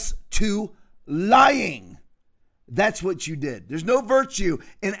acquiesce to lying. That's what you did. There's no virtue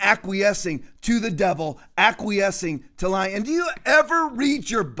in acquiescing to the devil, acquiescing to lying. And do you ever read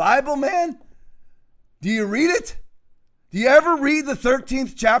your Bible, man? Do you read it? Do you ever read the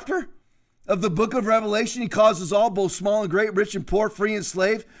 13th chapter of the book of Revelation? He causes all, both small and great, rich and poor, free and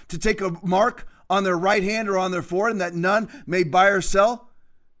slave, to take a mark on their right hand or on their forehead, and that none may buy or sell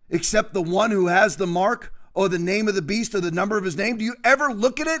except the one who has the mark or the name of the beast or the number of his name. Do you ever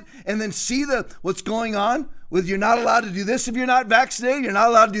look at it and then see what's going on with you're not allowed to do this if you're not vaccinated, you're not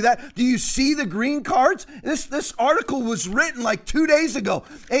allowed to do that? Do you see the green cards? This article was written like 2 days ago.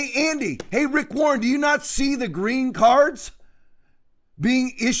 Hey, Andy, hey, Rick Warren, do you not see the green cards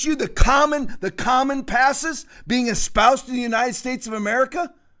being issued, the common passes being espoused in the United States of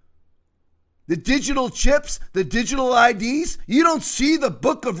America? The digital chips, the digital IDs. You don't see the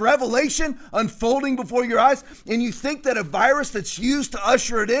book of Revelation unfolding before your eyes, and you think that a virus that's used to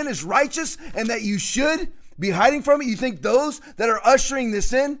usher it in is righteous and that you should be hiding from it? You think those that are ushering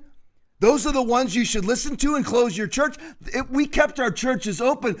this in, those are the ones you should listen to and close your church? We kept our churches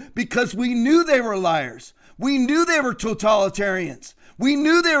open because we knew they were liars. We knew they were totalitarians. We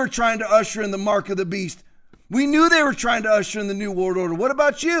knew they were trying to usher in the mark of the beast. We knew they were trying to usher in the New World Order. What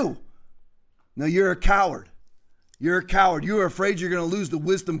about you? No, you're a coward. You're a coward. You're afraid you're going to lose the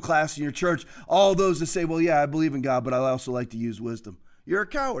wisdom class in your church. All those that say, well, yeah, I believe in God, but I also like to use wisdom. You're a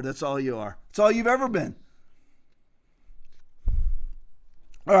coward. That's all you are. That's all you've ever been.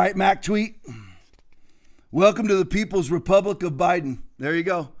 All right, Mac tweet. Welcome to the People's Republic of Biden. There you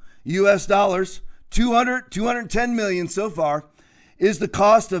go. U.S. dollars, 210 million so far, is the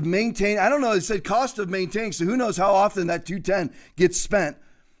cost of maintaining. I don't know. It said cost of maintaining, so who knows how often that 210 gets spent,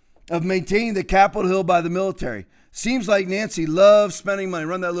 of maintaining the Capitol Hill by the military. Seems like Nancy loves spending money.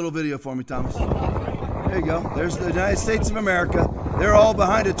 Run that little video for me, Thomas. There you go. There's the United States of America. They're all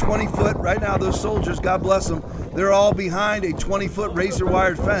behind a 20-foot, right now, those soldiers, God bless them, they're all behind a 20-foot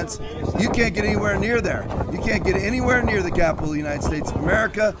razor-wired fence. You can't get anywhere near there. You can't get anywhere near the Capitol of the United States of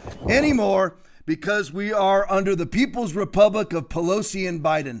America anymore because we are under the People's Republic of Pelosi and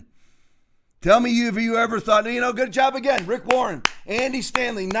Biden. Tell me if you ever thought, good job again, Rick Warren, Andy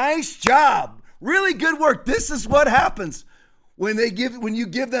Stanley, nice job. Really good work. This is what happens when you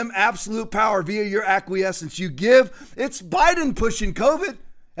give them absolute power via your acquiescence. It's Biden pushing COVID.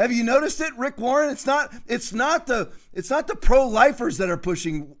 Have you noticed it, Rick Warren? It's not the pro-lifers that are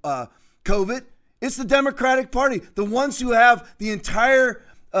pushing COVID. It's the Democratic Party, the ones who have the entire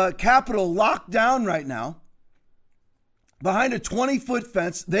Capitol locked down right now. behind a 20-foot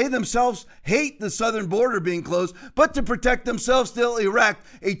fence. They themselves hate the southern border being closed, but to protect themselves, they'll erect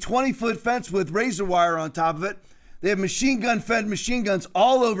a 20-foot fence with razor wire on top of it. They have fed machine guns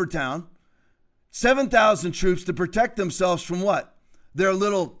all over town. 7,000 troops to protect themselves from what? Their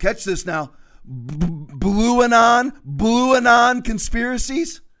little, catch this now, Blue Anon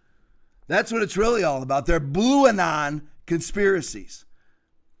conspiracies. That's what it's really all about. They're Blue Anon conspiracies.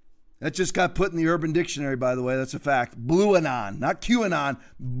 That just got put in the Urban Dictionary, by the way. That's a fact. Blue Anon, not QAnon,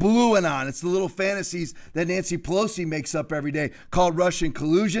 Blue Anon. It's the little fantasies that Nancy Pelosi makes up every day, called Russian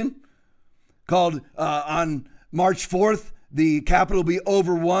collusion, called on March 4th, the Capitol will be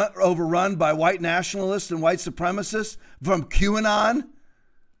overrun by white nationalists and white supremacists from QAnon.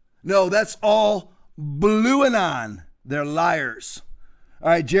 No, that's all Blue Anon. They're liars. All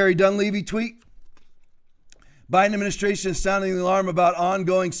right, Jerry Dunleavy tweet. Biden administration is sounding the alarm about an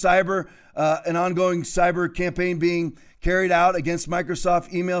ongoing cyber campaign being carried out against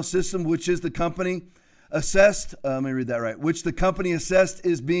Microsoft email system, which is the company assessed. Let me read that right. Which the company assessed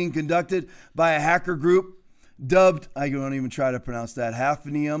is being conducted by a hacker group dubbed, I won't even try to pronounce that,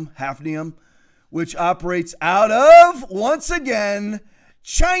 Hafnium, which operates out of, once again,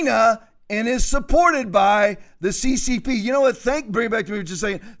 China and is supported by the CCP. You know what? Bring it back to me just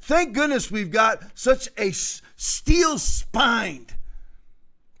saying, thank goodness we've got such a steel-spined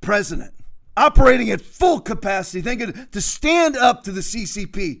president operating at full capacity. Thank goodness to stand up to the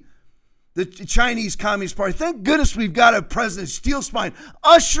CCP, the Chinese Communist Party. Thank goodness we've got a president, steel spine,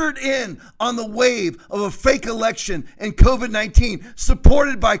 ushered in on the wave of a fake election and COVID-19,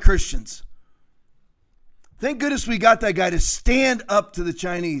 supported by Christians. Thank goodness we got that guy to stand up to the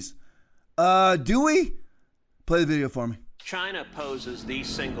Chinese. Do we? Play the video for me. China poses the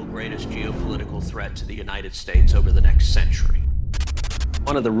single greatest geopolitical threat to the United States over the next century.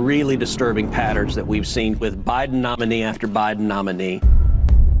 One of the really disturbing patterns that we've seen with Biden nominee after Biden nominee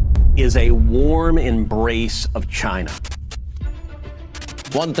is a warm embrace of China.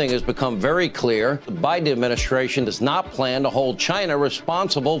 One thing has become very clear. The Biden administration does not plan to hold China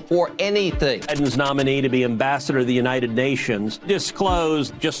responsible for anything. Biden's nominee to be ambassador to the United Nations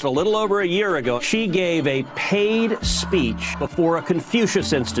disclosed just a little over a year ago she gave a paid speech before a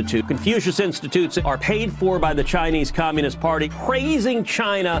Confucius Institute. Confucius Institutes are paid for by the Chinese Communist Party, praising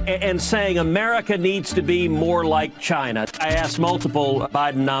China and saying America needs to be more like China. I asked multiple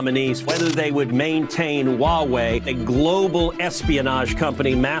Biden nominees whether they would maintain Huawei, a global espionage company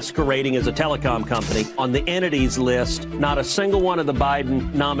masquerading as a telecom company, on the entities list. Not a single one of the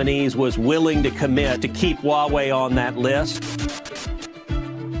Biden nominees was willing to commit to keep Huawei on that list.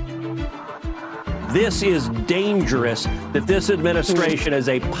 This is dangerous that this administration, as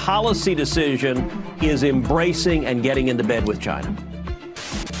a policy decision, is embracing and getting into bed with China.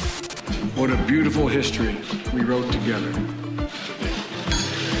 What a beautiful history we wrote together.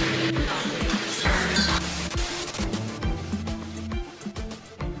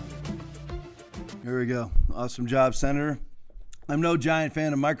 Here we go. Awesome job, Senator. I'm no giant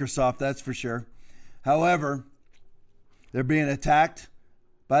fan of Microsoft, that's for sure. However, they're being attacked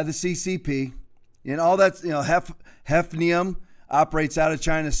by the CCP. And all that's, Hafnium operates out of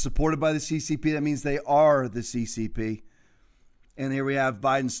China, supported by the CCP. That means they are the CCP. And here we have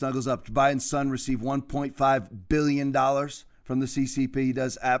Biden snuggles up. Biden's son received $1.5 billion from the CCP. He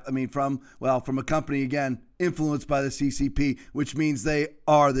does, from a company, again, influenced by the CCP, which means they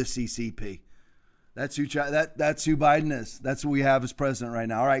are the CCP. That's who Biden is. That's what we have as president right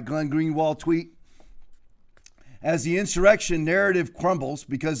now. All right, Glenn Greenwald tweet. As the insurrection narrative crumbles,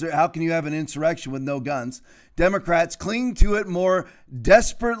 because how can you have an insurrection with no guns? Democrats cling to it more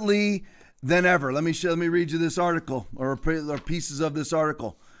desperately than ever. Let me read you this article, or pieces of this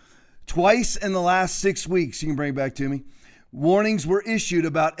article. Twice in the last 6 weeks, you can bring it back to me, warnings were issued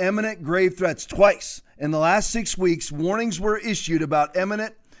about imminent grave threats. Twice in the last 6 weeks, warnings were issued about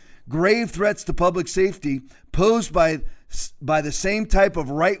imminent grave threats to public safety posed by the same type of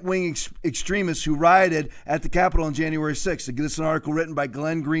right-wing extremists who rioted at the Capitol on January 6th. This is an article written by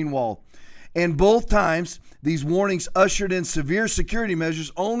Glenn Greenwald. And both times, these warnings ushered in severe security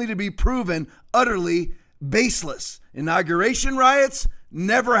measures only to be proven utterly baseless. Inauguration riots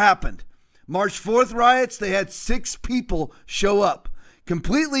never happened. March 4th riots, they had 6 people show up.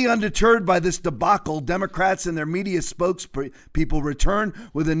 Completely undeterred by this debacle, Democrats and their media spokespeople return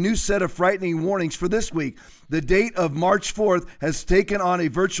with a new set of frightening warnings for this week. The date of March 4th has taken on a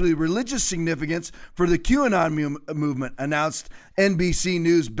virtually religious significance for the QAnon movement, announced NBC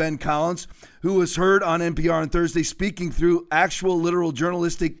News' Ben Collins, who was heard on NPR on Thursday speaking through actual literal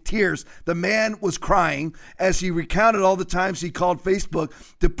journalistic tears. The man was crying as he recounted all the times he called Facebook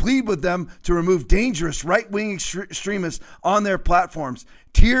to plead with them to remove dangerous right-wing extremists on their platforms.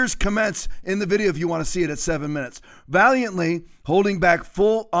 Tears commence in the video if you want to see it at 7 minutes. Valiantly holding back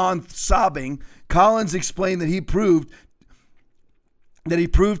full-on sobbing, Collins explained that he proved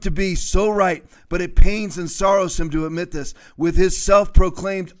to be so right, but it pains and sorrows him to admit this. With his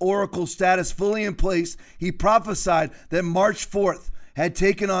self-proclaimed oracle status fully in place, he prophesied that March 4th had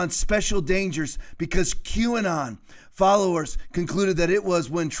taken on special dangers because QAnon followers concluded that it was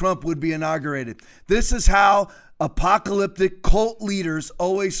when Trump would be inaugurated. This is how apocalyptic cult leaders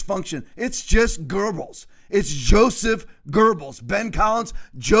always function. It's just Goebbels. It's Joseph Goebbels. Ben Collins,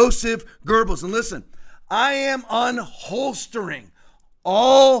 Joseph Goebbels. And listen, I am unholstering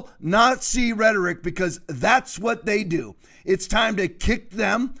all Nazi rhetoric because that's what they do. It's time to kick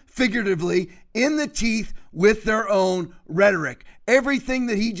them, figuratively, in the teeth with their own rhetoric. Everything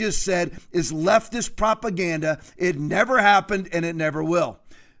that he just said is leftist propaganda. It never happened and it never will.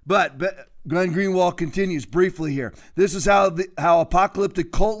 But Glenn Greenwald continues briefly here. This is how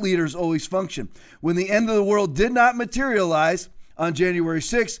apocalyptic cult leaders always function. When the end of the world did not materialize on January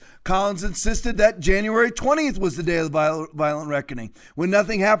 6th, Collins insisted that January 20th was the day of the violent reckoning. When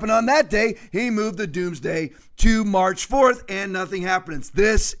nothing happened on that day, he moved the doomsday to March 4th and nothing happens.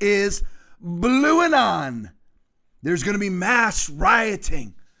 This is BlueAnon. There's going to be mass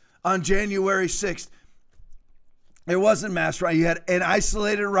rioting on January 6th. There wasn't mass riot. You had an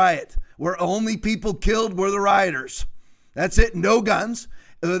isolated riot where only people killed were the rioters. That's it. No guns.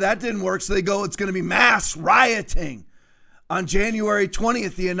 That didn't work. So they go, it's going to be mass rioting on January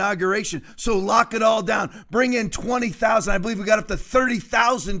 20th, the inauguration. So lock it all down. Bring in 20,000. I believe we got up to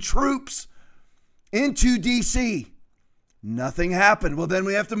 30,000 troops into D.C. Nothing happened. Well, then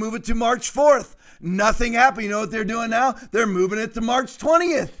we have to move it to March 4th. Nothing happened. You know what they're doing now? They're moving it to March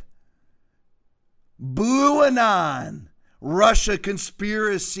 20th. BlueAnon, Russia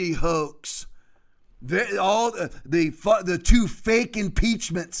conspiracy hoax. The two fake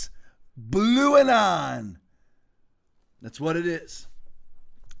impeachments. BlueAnon. That's what it is.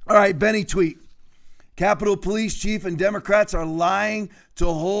 All right, Benny tweet. Capitol Police Chief and Democrats are lying to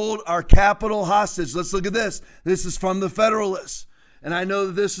hold our Capitol hostage. Let's look at this. This is from the Federalist. And I know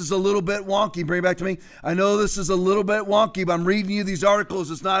that this is a little bit wonky. Bring it back to me. I know this is a little bit wonky, but I'm reading you these articles.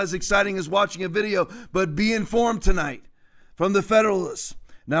 It's not as exciting as watching a video, but be informed tonight. From the Federalist.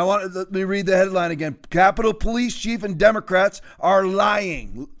 Now, let me read the headline again. Capitol Police Chief and Democrats are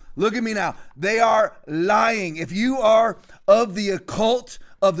lying. Look at me now. They are lying. If you are of the occult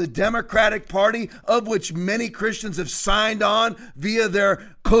of the Democratic Party, of which many Christians have signed on via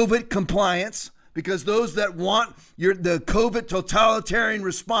their COVID compliance, because those that want the COVID totalitarian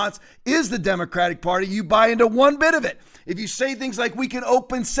response is the Democratic Party, you buy into one bit of it. If you say things like we can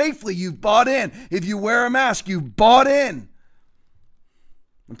open safely, you've bought in. If you wear a mask, you've bought in.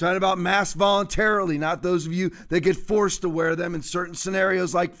 I'm talking about masks voluntarily, not those of you that get forced to wear them in certain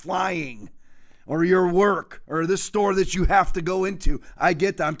scenarios like flying or your work or this store that you have to go into. I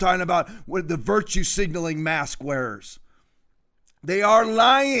get that. I'm talking about the virtue signaling mask wearers. They are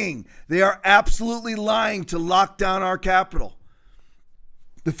lying. They are absolutely lying to lock down our Capitol.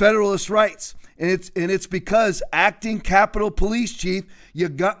 The Federalist writes, and it's because acting Capitol Police Chief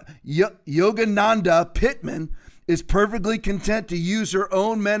Yogananda Pittman is perfectly content to use her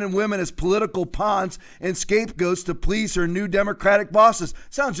own men and women as political pawns and scapegoats to please her new Democratic bosses.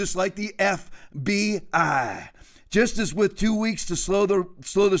 Sounds just like the FBI. Just as with 2 weeks to slow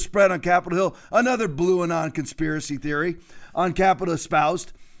the spread on Capitol Hill, another BlueAnon conspiracy theory on Capitol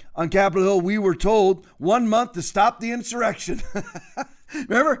espoused. On Capitol Hill, we were told 1 month to stop the insurrection.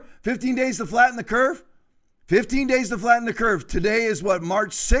 Remember, 15 days to flatten the curve? 15 days to flatten the curve. Today is what,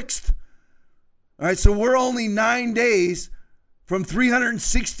 March 6th? All right, so we're only 9 days from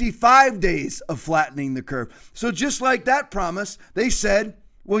 365 days of flattening the curve. So just like that promise, they said,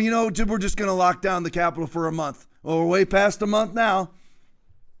 well, you know, we're just going to lock down the Capitol for a month. Well, we're way past a month now.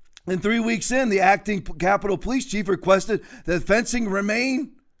 And 3 weeks in, the acting Capitol Police Chief requested that fencing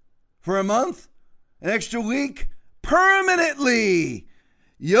remain for a month, an extra week, permanently.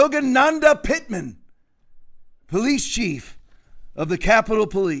 Yogananda Pittman, Police Chief of the Capitol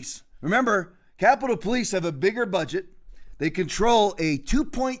Police. Remember, Capitol Police have a bigger budget. They control a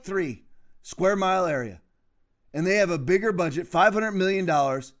 2.3 square mile area. And they have a bigger budget, $500 million,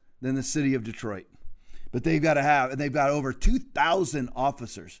 than the city of Detroit. But they've got over 2,000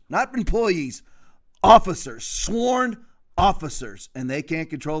 officers, not employees, officers, sworn officers. And they can't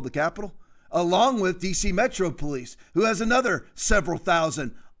control the Capitol, along with DC Metro Police, who has another several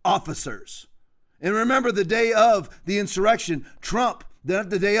thousand officers. And remember, the day of the insurrection, Trump,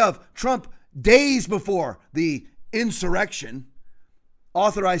 days before the insurrection,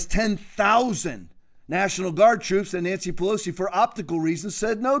 authorized 10,000 National Guard troops that Nancy Pelosi, for optical reasons,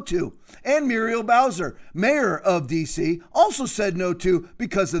 said no to. And Muriel Bowser, mayor of D.C., also said no to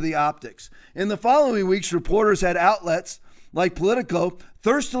because of the optics. In the following weeks, reporters had outlets like Politico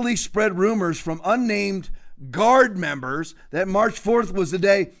thirstily spread rumors from unnamed Guard members that March 4th was the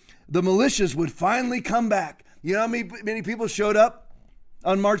day the militias would finally come back. You know how many people showed up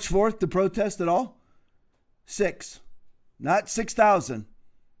on March 4th to protest at all? 6. Not 6,000.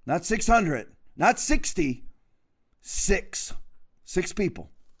 Not 600. Not 60. 6. 6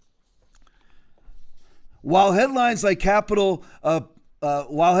 people. While headlines like Capitol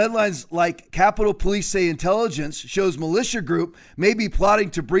Police say intelligence shows militia group may be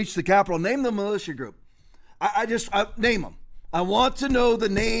plotting to breach the Capitol, name the militia group. I name them. I want to know the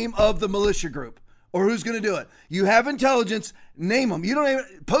name of the militia group or who's going to do it. You have intelligence, name them. You don't even,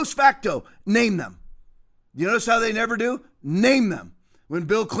 post facto, name them. You notice how they never do? Name them. When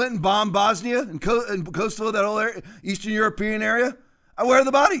Bill Clinton bombed Bosnia and Kosovo, that whole area, Eastern European area, where are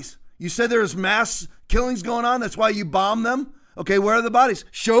the bodies? You said there was mass killings going on. That's why you bombed them. Okay, where are the bodies?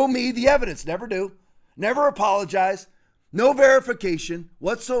 Show me the evidence. Never do. Never apologize. No verification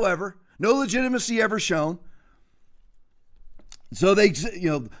whatsoever. No legitimacy ever shown. So they,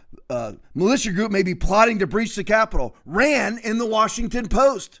 militia group may be plotting to breach the Capitol. Ran in the Washington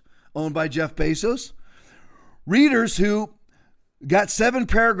Post, owned by Jeff Bezos. Readers who got 7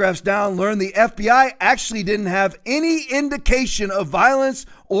 paragraphs down learned the FBI actually didn't have any indication of violence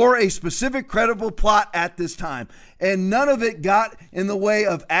or a specific credible plot at this time. And none of it got in the way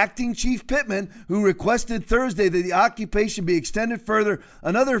of Acting Chief Pittman, who requested Thursday that the occupation be extended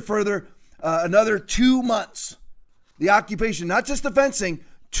another 2 months. The occupation, not just the fencing,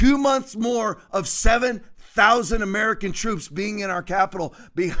 2 months more of 7,000 American troops being in our capital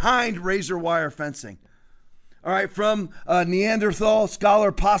behind razor wire fencing. All right, from Neanderthal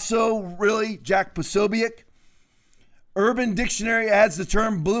scholar Paso, Jack Posobiec. Urban Dictionary adds the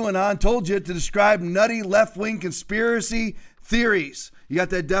term blue anon, told you, to describe nutty left-wing conspiracy theories. You got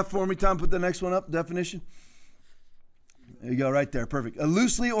that def for me, Tom? Put the next one up, definition. There you go, right there. Perfect. A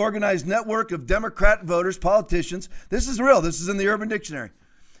loosely organized network of Democrat voters, politicians. This is real. This is in the Urban Dictionary.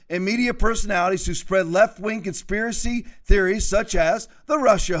 And media personalities who spread left-wing conspiracy theories such as the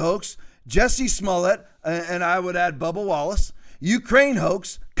Russia hoax, Jesse Smollett, and I would add Bubba Wallace, Ukraine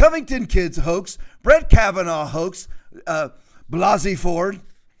hoax, Covington Kids hoax, Brett Kavanaugh hoax, Blasey Ford.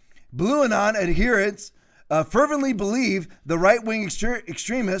 Blue Anon adherents fervently believe the right-wing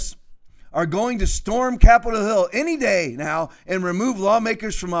extremists are going to storm Capitol Hill any day now and remove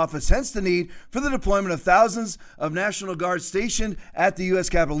lawmakers from office, hence the need for the deployment of thousands of National Guard stationed at the U.S.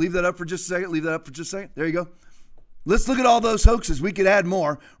 Capitol. Leave that up for just a second. There you go. Let's look at all those hoaxes. We could add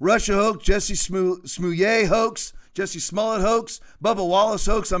more. Russia hoax, Jesse Smollett hoax, Jesse Smollett hoax, Bubba Wallace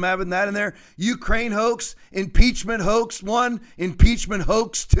hoax, I'm having that in there. Ukraine hoax, impeachment hoax 1, impeachment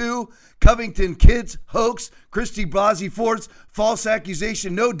hoax 2, Covington Kids hoax, Christy Blasey Ford's false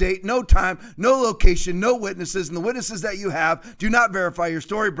accusation, no date, no time, no location, no witnesses, and the witnesses that you have do not verify your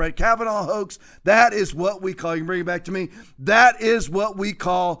story. Brett Kavanaugh hoax, that is what we call, you can bring it back to me, that is what we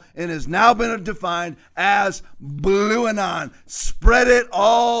call and has now been defined as Blue Anon. Spread it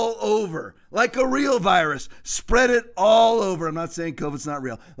all over. Like a real virus, spread it all over. I'm not saying COVID's not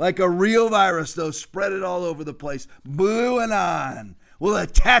real. Like a real virus, though, spread it all over the place. Blue Anon. We'll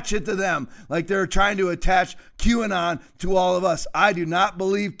attach it to them like they're trying to attach QAnon to all of us. I do not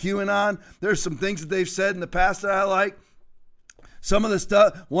believe QAnon. There's some things that they've said in the past that I like. Some of the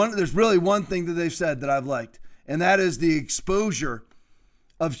stuff, there's really one thing that they've said that I've liked, and that is the exposure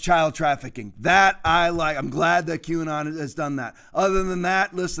of child trafficking. That I like. I'm glad that QAnon has done that. Other than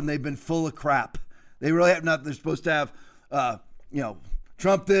that, listen, they've been full of crap. They really have nothing. They're supposed to have,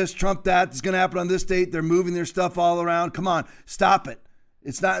 Trump this, Trump that. It's going to happen on this date. They're moving their stuff all around. Come on, stop it.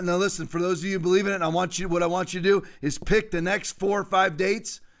 It's not. Now listen, for those of you who believe in it, what I want you to do is pick the next 4 or 5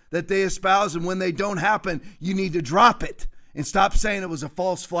 dates that they espouse, and when they don't happen, you need to drop it and stop saying it was a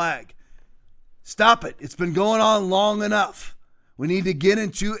false flag. Stop it. It's been going on long enough. We need to get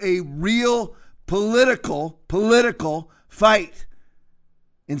into a real political fight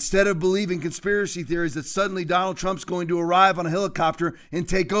instead of believing conspiracy theories that suddenly Donald Trump's going to arrive on a helicopter and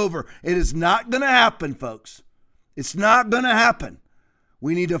take over. It is not going to happen, folks. It's not going to happen.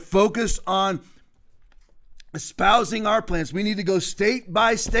 We need to focus on espousing our plans. We need to go state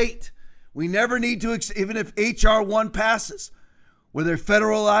by state. We never need to, even if H.R. 1 passes, where they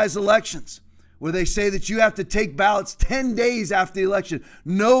federalize elections, where they say that you have to take ballots 10 days after the election.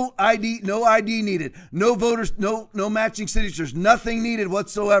 No ID needed. No voters, no matching signatures, nothing needed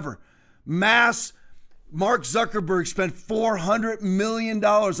whatsoever. Mark Zuckerberg spent $400 million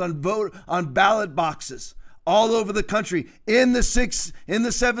on ballot boxes all over the country, in the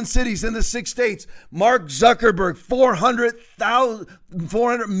 7 cities, in the 6 states. Mark Zuckerberg,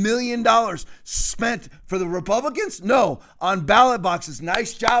 $400 million spent for the Republicans? No, on ballot boxes.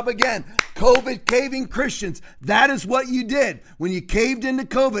 Nice job again. COVID caving Christians. That is what you did. When you caved into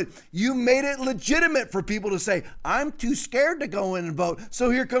COVID, you made it legitimate for people to say, I'm too scared to go in and vote. So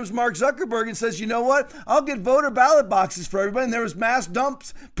here comes Mark Zuckerberg and says, you know what? I'll get voter ballot boxes for everybody. And there was mass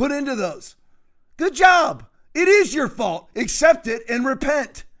dumps put into those. Good job. It is your fault. Accept it and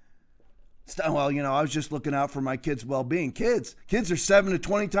repent. Well, you know, I was just looking out for my kids' well-being. Kids are 7 to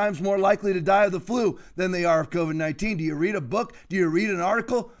 20 times more likely to die of the flu than they are of COVID-19. Do you read a book? Do you read an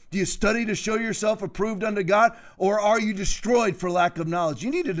article? Do you study to show yourself approved unto God? Or are you destroyed for lack of knowledge? You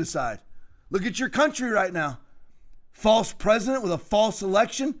need to decide. Look at your country right now. False president with a false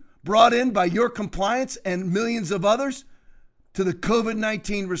election brought in by your compliance and millions of others to the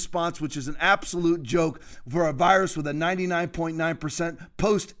COVID-19 response, which is an absolute joke for a virus with a 99.9%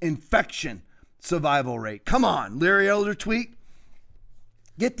 post-infection survival rate. Come on, Larry Elder tweet.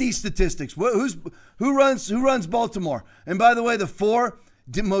 Get these statistics. Who runs Baltimore? And by the way, the 4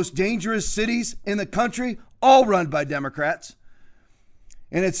 most dangerous cities in the country, all run by Democrats.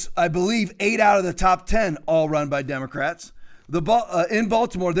 And it's, I believe, 8 out of the top 10 all run by Democrats. In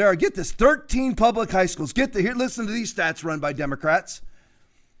Baltimore, there are, get this, 13 public high schools. Here, listen to these stats run by Democrats.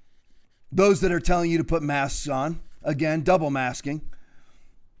 Those that are telling you to put masks on. Again, double masking.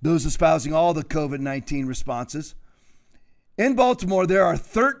 Those espousing all the COVID-19 responses. In Baltimore, there are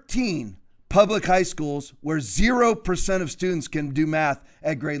 13 public high schools where 0% of students can do math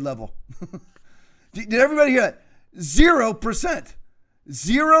at grade level. Did everybody hear that? 0%.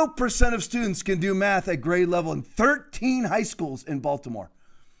 0% of students can do math at grade level in 13 high schools in Baltimore.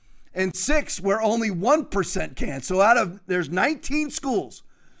 And 6 where only 1% can. So there's 19 schools,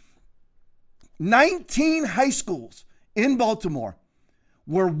 19 high schools in Baltimore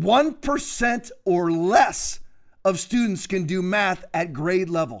where 1% or less of students can do math at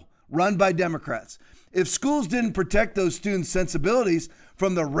grade level, run by Democrats. If schools didn't protect those students' sensibilities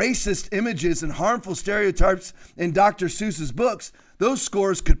from the racist images and harmful stereotypes in Dr. Seuss's books, those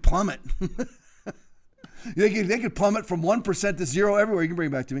scores could plummet. They could plummet from 1% to 0 everywhere. You can bring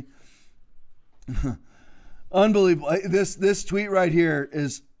it back to me. Unbelievable. This tweet right here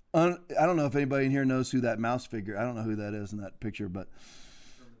is, I don't know if anybody in here knows who that mouse figure, I don't know who that is in that picture, but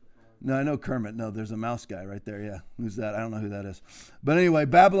no, I know Kermit. No, there's a mouse guy right there. Yeah. Who's that? I don't know who that is. But anyway,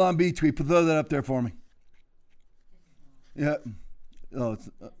 Babylon Bee tweet. Throw that up there for me. Yeah. Oh,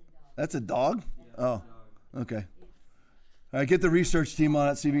 that's a dog? Oh, okay. All right, get the research team on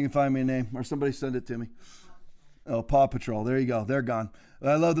it. See if you can find me a name, or somebody send it to me. Oh, Paw Patrol. There you go. They're gone.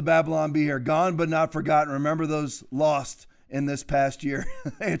 I love the Babylon Bee here. Gone but not forgotten. Remember those lost in this past year.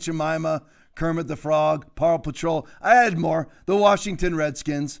 Aunt Jemima, Kermit the Frog, Paw Patrol. I had more. The Washington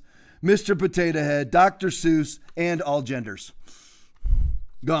Redskins, Mr. Potato Head, Dr. Seuss, and all genders.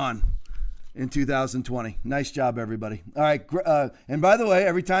 Gone in 2020. Nice job, everybody. All right. And by the way,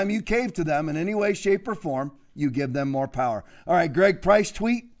 every time you cave to them in any way, shape, or form, you give them more power. All right, Greg Price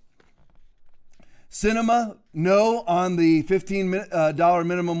tweet. Cinema, no on the $15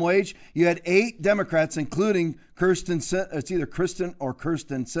 minimum wage. You had 8 Democrats, including it's either Kristen or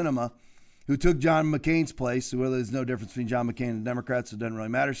Kirsten Sinema, who took John McCain's place. Well, there's no difference between John McCain and Democrats. So it doesn't really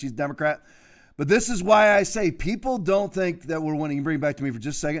matter. She's a Democrat. But this is why I say people don't think that we're winning. Bring it back to me for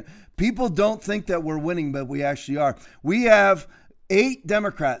just a second. People don't think that we're winning, but we actually are. We have 8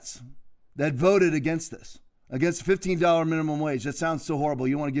 Democrats that voted against this. Against $15 minimum wage. That sounds so horrible.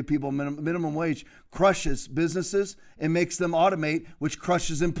 You want to give people minimum wage, crushes businesses and makes them automate, which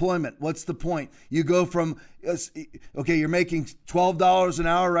crushes employment. What's the point? You go from, okay, you're making $12 an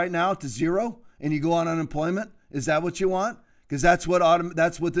hour right now to 0 and you go on unemployment. Is that what you want? Because that's what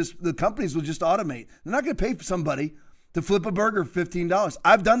the companies will just automate. They're not going to pay for somebody to flip a burger for $15.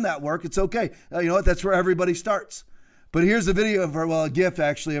 I've done that work. It's okay. You know what? That's where everybody starts. But here's a video of her, well, a GIF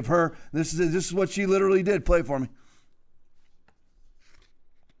actually of her. This is what she literally did. Play it for me.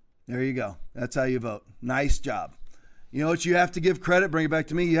 There you go. That's how you vote. Nice job. You know what you have to give credit? Bring it back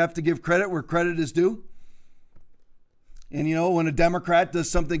to me. You have to give credit where credit is due. And you know, when a Democrat does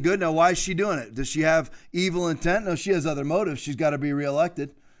something good, now why is she doing it? Does she have evil intent? No, she has other motives. She's got to be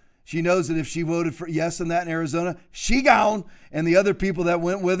reelected. She knows that if she voted for yes on that in Arizona, she gone. And the other people that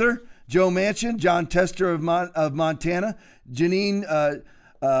went with her, Joe Manchin, John Tester of Montana, Janine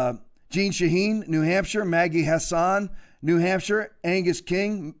Jean Shaheen, New Hampshire. Maggie Hassan, New Hampshire. Angus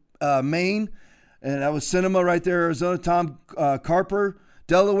King, Maine. And that was Cinema right there, Arizona. Tom Carper,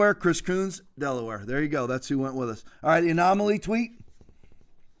 Delaware. Chris Coons, Delaware. There you go. That's who went with us. All right, the anomaly tweet.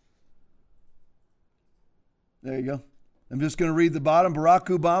 There you go. I'm just going to read the bottom. Barack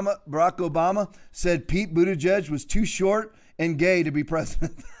Obama said Pete Buttigieg was too short and gay to be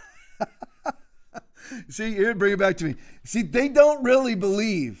president. See, here, bring it back to me. See, they don't really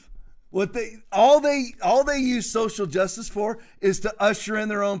believe what all they use social justice for is to usher in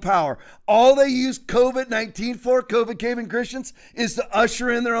their own power. All they use COVID-19 for, COVID caving Christians, is to usher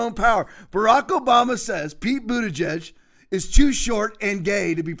in their own power. Barack Obama says Pete Buttigieg is too short and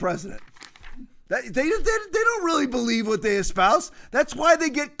gay to be president. They don't really believe what they espouse. That's why they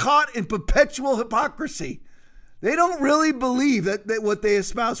get caught in perpetual hypocrisy. They don't really believe that what they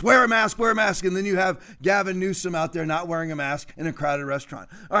espouse. Wear a mask, and then you have Gavin Newsom out there not wearing a mask in a crowded restaurant.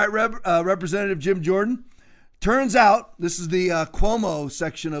 All right, Representative Jim Jordan. Turns out, this is the Cuomo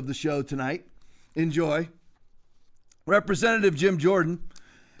section of the show tonight. Enjoy. Representative Jim Jordan.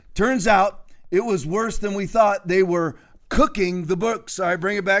 Turns out it was worse than we thought. They were cooking the books. All right,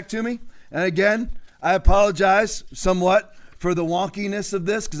 bring it back to me. And again, I apologize somewhat for the wonkiness of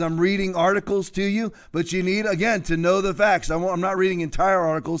this because I'm reading articles to you, but you need, again, to know the facts. I'm not reading entire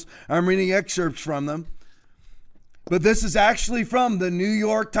articles. I'm reading excerpts from them. But this is actually from the New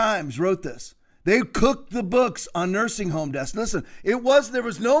York Times, wrote this. They cooked the books on nursing home deaths. Listen, there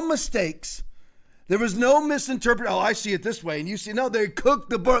was no mistakes. There was no misinterpretation. Oh, I see it this way. And you see, no, they cooked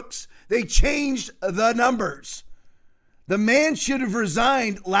the books. They changed the numbers. The man should have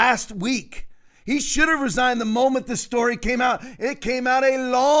resigned last week. He should have resigned the moment the story came out. It came out a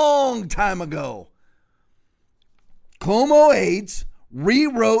long time ago. Cuomo aides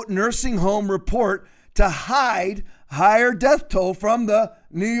rewrote nursing home report to hide higher death toll from the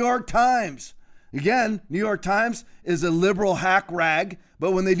New York Times. Again, New York Times is a liberal hack rag,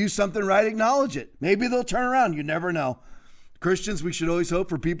 but when they do something right, acknowledge it. Maybe they'll turn around. You never know. Christians, we should always hope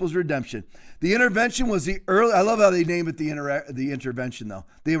for people's redemption. The intervention was the early. I love how they name it the intervention, though.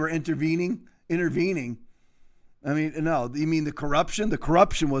 They were intervening. I mean, no, you mean the corruption? The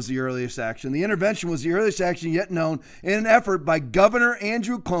corruption was the earliest action. The intervention was the earliest action yet known in an effort by Governor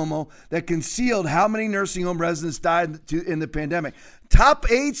Andrew Cuomo that concealed how many nursing home residents died in the pandemic.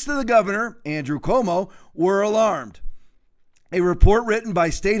 Top aides to the governor, Andrew Cuomo, were alarmed. A report written by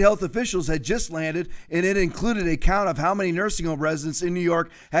state health officials had just landed, and it included a count of how many nursing home residents in New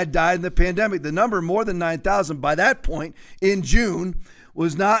York had died in the pandemic. The number, more than 9,000 by that point in June,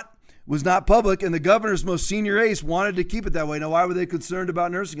 was not public, and the governor's most senior aides wanted to keep it that way. Now, why were they concerned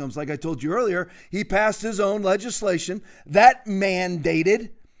about nursing homes? Like I told you earlier, he passed his own legislation that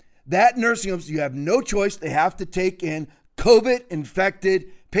mandated that nursing homes, you have no choice. They have to take in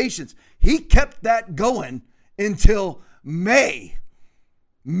COVID-infected patients. He kept that going until May,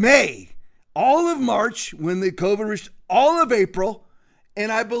 all of March when the COVID reached, all of April,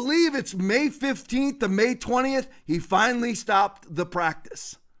 and I believe it's May 15th to May 20th, he finally stopped the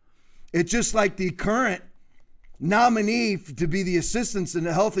practice. It's just like the current nominee to be the assistant in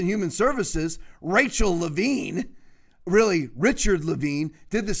the Health and Human Services, Richard Levine,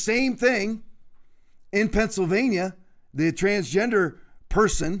 did the same thing in Pennsylvania, the transgender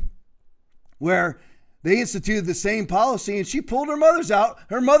person, where they instituted the same policy, and she pulled her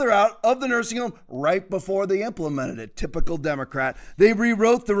mother out of the nursing home right before they implemented it. Typical Democrat. They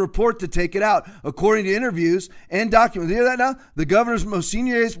rewrote the report to take it out. According to interviews and documents. You hear that now? The governor's most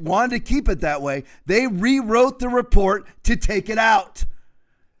senior aides wanted to keep it that way. They rewrote the report to take it out.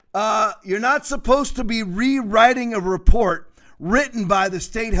 You're not supposed to be rewriting a report written by the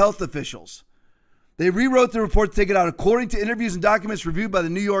state health officials. They rewrote the report to take it out, according to interviews and documents reviewed by the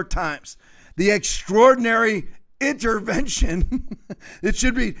New York Times. The extraordinary intervention, it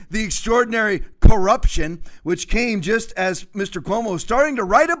should be the extraordinary corruption, which came just as Mr. Cuomo was starting to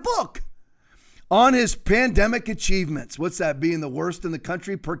write a book on his pandemic achievements. What's that, being the worst in the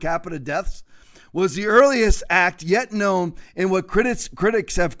country per capita deaths? Was the earliest act yet known in what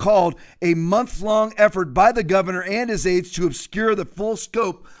critics have called a month-long effort by the governor and his aides to obscure the full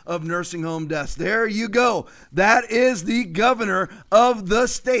scope of nursing home deaths. There you go. That is the governor of the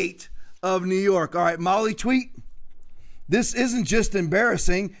state of New York. All right, Molly Tweet. This isn't just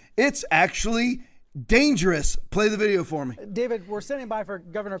embarrassing. It's actually dangerous. Play the video for me. David, we're standing by for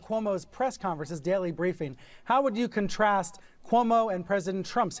Governor Cuomo's press conference, his daily briefing. How would you contrast Cuomo and President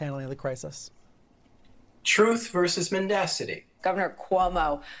Trump's handling of the crisis? truth versus mendacity. Governor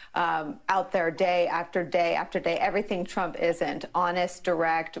Cuomo out there day after day after day, everything Trump isn't, honest,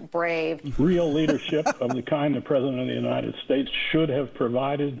 direct, brave. Real leadership of the kind the President of the United States should have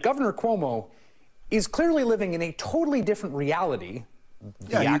provided. Governor Cuomo is clearly living in a totally different reality,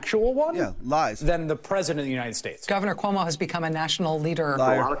 actual one, lies, than the President of the United States. Governor Cuomo has become a national leader.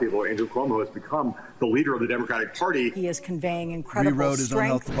 For a lot of people, Andrew Cuomo has become the leader of the Democratic Party. He is conveying incredible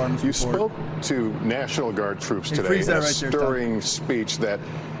strength. You spoke to National Guard troops today in a stirring speech that...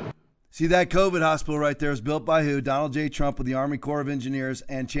 See, that COVID hospital right there is built by who? Donald J. Trump with the Army Corps of Engineers,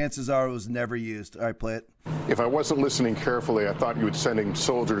 and chances are it was never used. All right, play it. If I wasn't listening carefully, I thought you were sending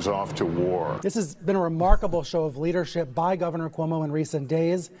soldiers off to war. This has been a remarkable show of leadership by Governor Cuomo in recent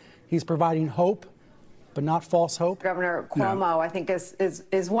days. He's providing hope, but not false hope. Governor Cuomo, I think,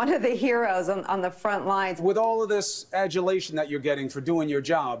 is one of the heroes on the front lines. With all of this adulation that you're getting for doing your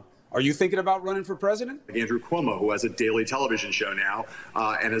job, are you thinking about running for president? Andrew Cuomo, who has a daily television show now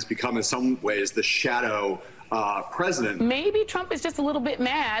and has become in some ways the shadow president. Maybe Trump is just a little bit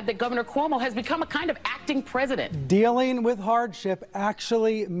mad that Governor Cuomo has become a kind of acting president. Dealing with hardship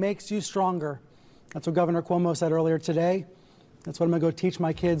actually makes you stronger. That's what Governor Cuomo said earlier today. That's what I'm going to go teach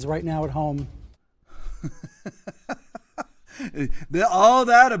my kids right now at home. All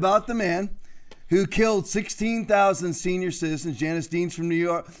that about the man who killed 16,000 senior citizens. Janice Deans from New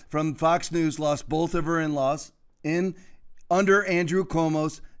York, from Fox News, lost both of her in-laws under Andrew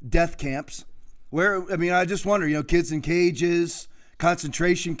Cuomo's death camps. Where, I mean, I just wonder, kids in cages,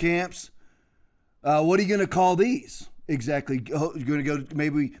 concentration camps. What are you going to call these exactly? You're going to go,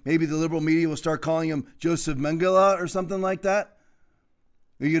 maybe the liberal media will start calling him Joseph Mengele or something like that.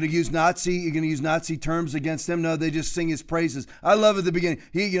 Are you going to use Nazi? You're going to use Nazi terms against him? No, they just sing his praises. I love at the beginning.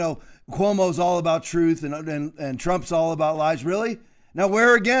 Cuomo's all about truth and Trump's all about lies. Really? Now,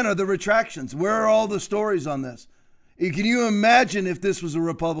 where again are the retractions? Where are all the stories on this? Can you imagine if this was a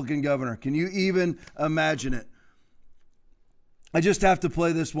Republican governor? Can you even imagine it? I just have to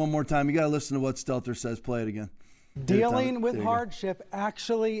play this one more time. You got to listen to what Stelter says. Play it again. Dealing with hardship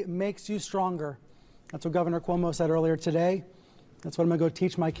actually makes you stronger. That's what Governor Cuomo said earlier today. That's what I'm going to go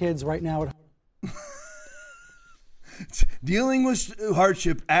teach my kids right now at home. Dealing with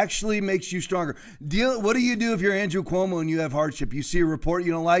hardship actually makes you stronger. What do you do if you're Andrew Cuomo and you have hardship? You see a report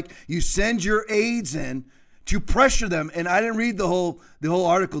you don't like, you send your aides in to pressure them. And I didn't read the whole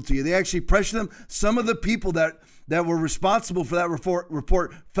article to you. They actually pressure them. Some of the people that were responsible for that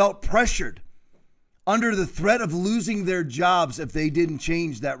report felt pressured under the threat of losing their jobs if they didn't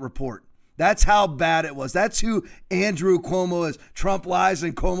change that report. That's how bad it was. That's who Andrew Cuomo is. Trump lies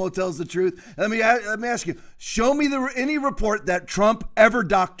and Cuomo tells the truth. Let me ask you, show me any report that Trump ever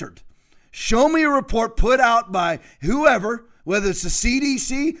doctored. Show me a report put out by whoever, whether it's the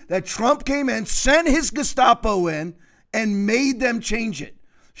CDC, that Trump came in, sent his Gestapo in, and made them change it.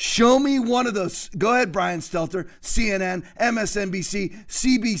 Show me one of those. Go ahead, Brian Stelter, CNN, MSNBC,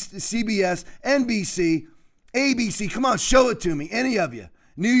 CBS, NBC, ABC. Come on, show it to me, any of you.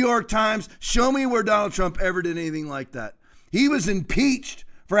 New York Times, show me where Donald Trump ever did anything like that. He was impeached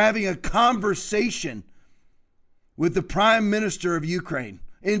for having a conversation with the prime minister of Ukraine.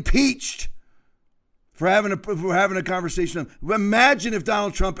 Impeached for having a conversation. Imagine if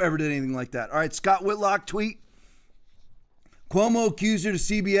Donald Trump ever did anything like that. All right, Scott Whitlock tweet. Cuomo accuser to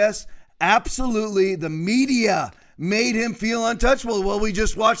CBS. Absolutely, the media made him feel untouchable. Well, we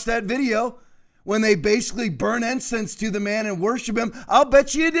just watched that video. When they basically burn incense to the man and worship him, I'll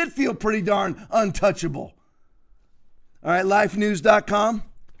bet you did feel pretty darn untouchable. All right, lifenews.com.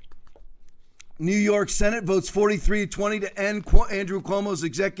 New York Senate votes 43-20 to end Andrew Cuomo's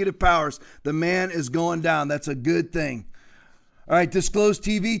executive powers. The man is going down. That's a good thing. All right, Disclosed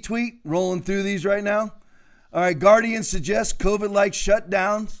TV tweet. Rolling through these right now. All right, Guardian suggests COVID-like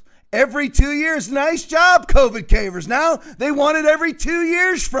shutdowns every 2 years. Nice job, COVID cavers. Now they want it every 2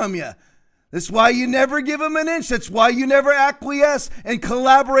 years from you. That's why you never give them an inch. That's why you never acquiesce and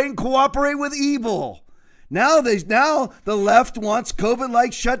collaborate and cooperate with evil. Now the left wants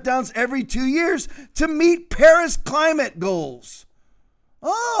COVID-like shutdowns every 2 years to meet Paris climate goals.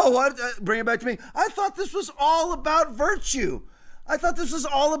 Oh, bring it back to me. I thought this was all about virtue. I thought this was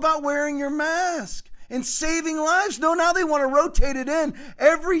all about wearing your mask and saving lives. No, now they want to rotate it in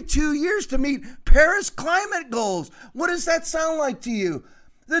every 2 years to meet Paris climate goals. What does that sound like to you?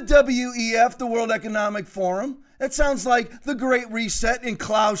 The WEF, the World Economic Forum. That sounds like the Great Reset and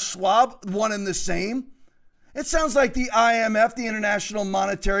Klaus Schwab, one and the same. It sounds like the IMF, the International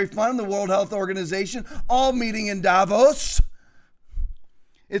Monetary Fund, the World Health Organization, all meeting in Davos.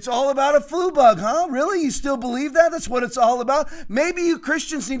 It's all about a flu bug, huh? Really? You still believe that? That's what it's all about? Maybe you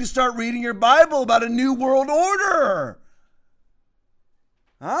Christians need to start reading your Bible about a new world order.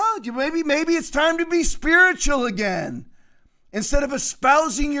 Huh? Maybe it's time to be spiritual again, instead of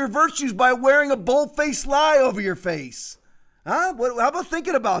espousing your virtues by wearing a bold-faced lie over your face. Huh? How about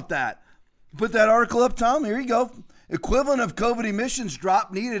thinking about that? Put that article up, Tom. Here you go. Equivalent of COVID emissions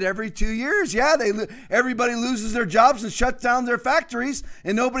drop needed every 2 years. Yeah, everybody loses their jobs and shuts down their factories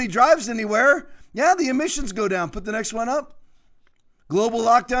and nobody drives anywhere. Yeah, the emissions go down. Put the next one up. Global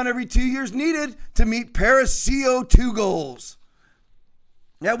lockdown every 2 years needed to meet Paris CO2 goals.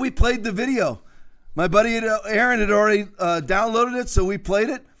 Yeah, we played the video. My buddy Aaron had already downloaded it, so we played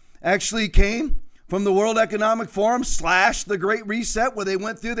it. Actually came from the World Economic Forum / the Great Reset, where they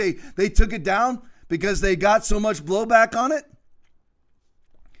went through, they took it down because they got so much blowback on it.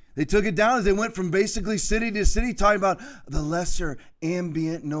 They took it down as they went from basically city to city talking about the lesser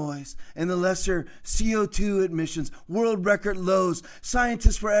ambient noise and the lesser CO2 emissions, world record lows.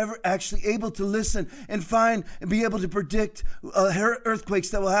 Scientists were ever actually able to listen and find and be able to predict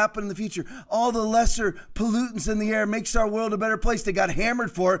earthquakes that will happen in the future. All the lesser pollutants in the air makes our world a better place. They got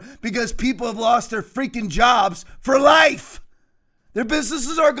hammered for it because people have lost their freaking jobs for life. Their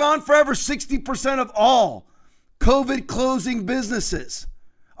businesses are gone forever. 60% of all COVID closing businesses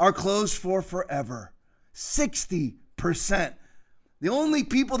are closed for forever. 60%. The only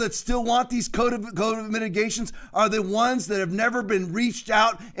people that still want these COVID mitigations are the ones that have never been reached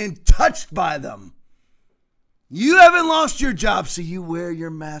out and touched by them. You haven't lost your job, so you wear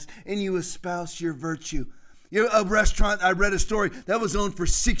your mask and you espouse your virtue. A restaurant, I read a story that was owned for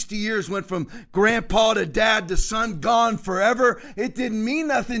 60 years, went from grandpa to dad to son, gone forever. It didn't mean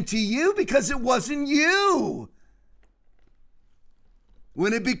nothing to you because it wasn't you.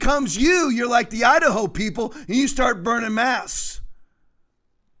 When it becomes you, you're like the Idaho people and you start burning masks.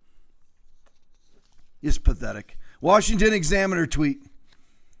 It's pathetic. Washington Examiner tweet.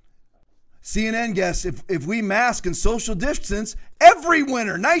 CNN guess if we mask and social distance every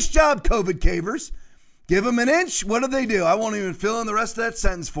winter. Nice job, COVID cavers. Give them an inch. What do? I won't even fill in the rest of that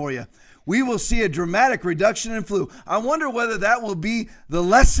sentence for you. We will see a dramatic reduction in flu. I wonder whether that will be the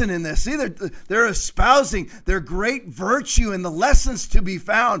lesson in this. See, they're espousing their great virtue and the lessons to be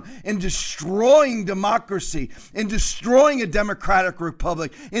found in destroying democracy, in destroying a democratic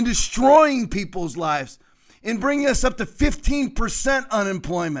republic, in destroying people's lives, in bringing us up to 15%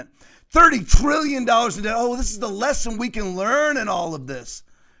 unemployment, $30 trillion in debt. Oh, this is the lesson we can learn in all of this.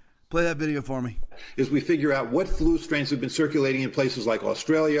 Play that video for me. Is we figure out what flu strains have been circulating in places like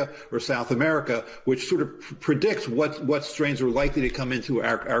Australia or South America, which sort of predicts what strains are likely to come into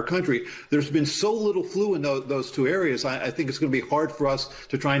our country. There's been so little flu in those two areas, I think it's going to be hard for us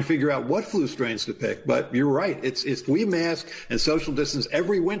to try and figure out what flu strains to pick. But you're right. If we mask and social distance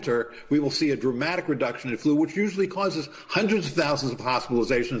every winter, we will see a dramatic reduction in flu, which usually causes hundreds of thousands of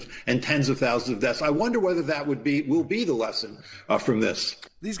hospitalizations and tens of thousands of deaths. I wonder whether that will be the lesson from this.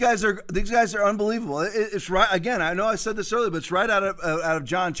 These guys are unbelievable. It's right. Again, I know I said this earlier, but it's right out of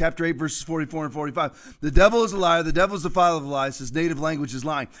John chapter 8, verses 44 and 45. The devil is a liar. The devil is the father of lies. His native language is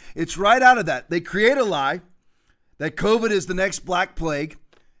lying. It's right out of that. They create a lie that COVID is the next black plague.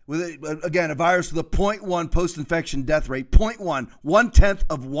 With, again, a virus with a 0.1 post-infection death rate. 0.1,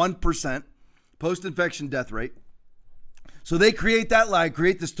 0.1% post-infection death rate. So they create that lie,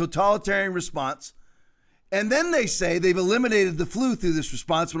 create this totalitarian response. And then they say they've eliminated the flu through this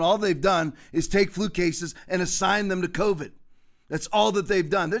response when all they've done is take flu cases and assign them to COVID. That's all that they've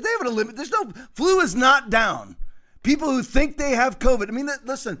done. They haven't eliminated. Flu is not down. People who think they have COVID. I mean,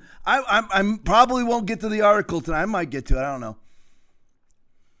 listen, I probably won't get to the article tonight. I might get to it. I don't know.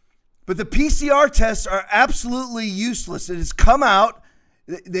 But the PCR tests are absolutely useless. It has come out.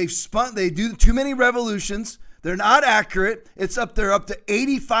 They do too many revolutions. They're not accurate. It's up there up to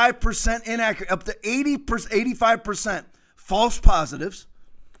 85% inaccurate, up to 85% false positives.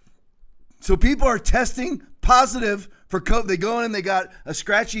 So people are testing positive for COVID. They go in, they got a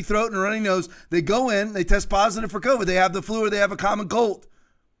scratchy throat and a runny nose. They go in, they test positive for COVID. They have the flu or they have a common cold.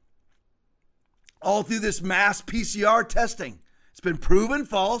 All through this mass PCR testing. It's been proven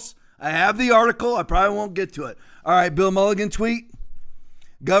false. I have the article. I probably won't get to it. All right, Bill Mulligan tweet.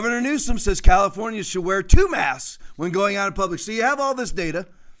 Governor Newsom says California should wear 2 masks when going out in public. So you have all this data.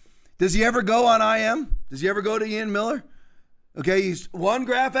 Does he ever go on IM? Does he ever go to Ian Miller? Okay, he's one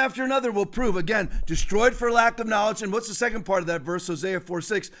graph after another will prove. Again, destroyed for lack of knowledge. And what's the second part of that verse? Hosea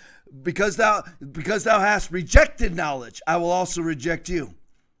 4:6. Because thou hast rejected knowledge, I will also reject you.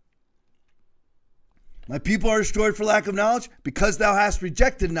 My people are destroyed for lack of knowledge. Because thou hast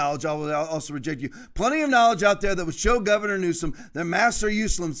rejected knowledge, I will also reject you. Plenty of knowledge out there that would show Governor Newsom that masks are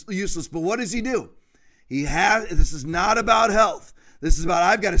useless. But what does he do? This is not about health. This is about,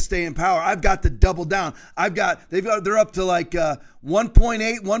 I've got to stay in power. I've got to double down. They're up to like 1.8,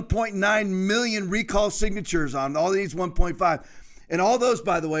 1.9 million recall signatures on all these 1.5. And all those,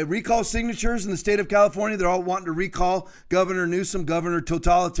 by the way, recall signatures in the state of California, they're all wanting to recall Governor Newsom, Governor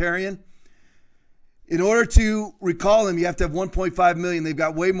Totalitarian. In order to recall him, you have to have 1.5 million. They've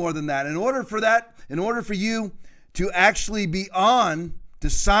got way more than that. In order for you to actually be on to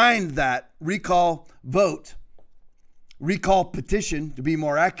sign that recall vote, recall petition, to be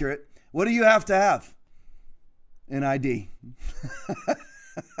more accurate, what do you have to have? An ID.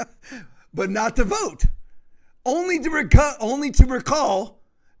 But not to vote. Only to recall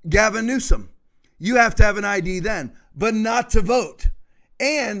Gavin Newsom. You have to have an ID then, but not to vote.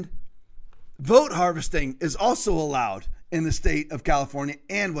 And vote harvesting is also allowed in the state of California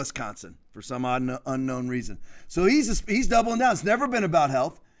and Wisconsin for some unknown reason. So he's doubling down. It's never been about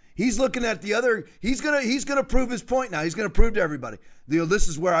health. He's looking at the other. He's gonna prove his point now. He's gonna prove to everybody, this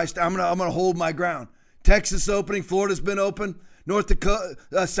is where I stand. I'm gonna hold my ground. Texas opening. Florida's been open.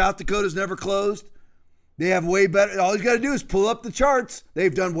 South Dakota's never closed. They have way better. All he's got to do is pull up the charts.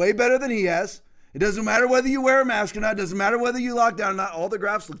 They've done way better than he has. It doesn't matter whether you wear a mask or not. It doesn't matter whether you lock down or not. All the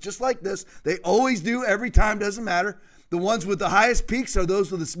graphs look just like this. They always do every time. Doesn't matter. The ones with the highest peaks are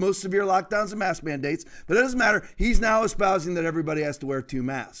those with the most severe lockdowns and mask mandates. But it doesn't matter. He's now espousing that everybody has to wear 2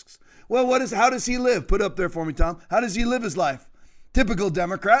 masks. Well, how does he live? Put up there for me, Tom. How does he live his life? Typical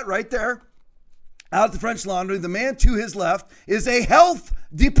Democrat right there. Out at the French Laundry, the man to his left is a health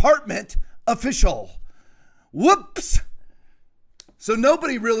department official. Whoops. So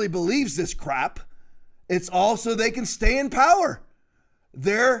nobody really believes this crap. It's all so they can stay in power.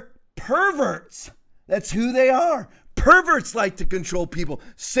 They're perverts. That's who they are. Perverts like to control people.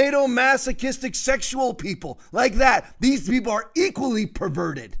 Sadomasochistic sexual people like that. These people are equally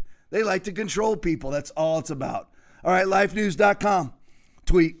perverted. They like to control people. That's all it's about. All right, lifenews.com.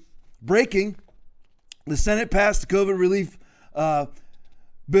 Tweet. Breaking. The Senate passed the COVID relief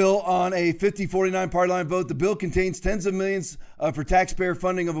bill on a 50-49 party line vote. The bill contains tens of millions for taxpayer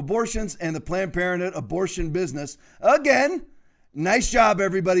funding of abortions and the Planned Parenthood abortion business. Again, nice job,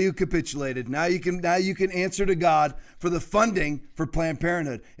 everybody who capitulated. Now you can answer to God for the funding for Planned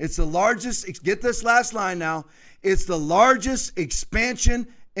Parenthood. It's the largest, get this last line now, it's the largest expansion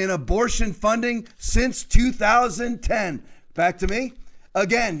in abortion funding since 2010. Back to me.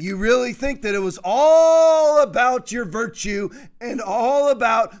 Again, you really think that it was all about your virtue and all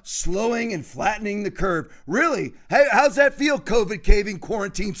about slowing and flattening the curve. Really? Hey, how's that feel, COVID caving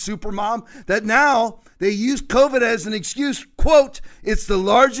quarantine supermom? That now they use COVID as an excuse. Quote, it's the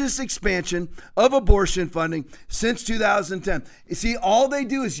largest expansion of abortion funding since 2010. You see, all they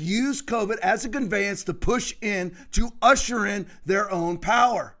do is use COVID as a conveyance to push in, to usher in their own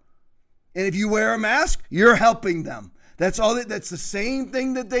power. And if you wear a mask, you're helping them. That's the same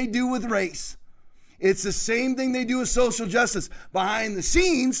thing that they do with race. It's the same thing they do with social justice. Behind the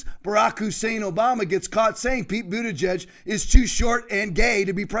scenes, Barack Hussein Obama gets caught saying Pete Buttigieg is too short and gay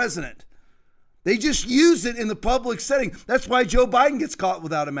to be president. They just use it in the public setting. That's why Joe Biden gets caught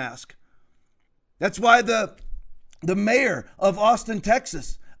without a mask. That's why the mayor of Austin,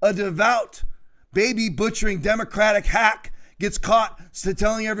 Texas, a devout, baby butchering Democratic hack, gets caught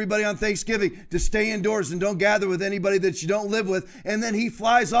telling everybody on Thanksgiving to stay indoors and don't gather with anybody that you don't live with. And then he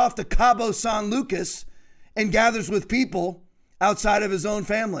flies off to Cabo San Lucas and gathers with people outside of his own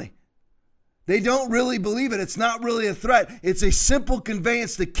family. They don't really believe it. It's not really a threat. It's a simple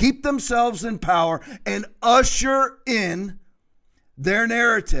conveyance to keep themselves in power and usher in their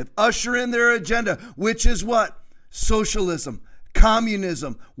narrative, usher in their agenda, which is what? Socialism,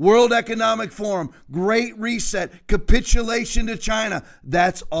 communism, World Economic Forum, Great Reset, capitulation to China.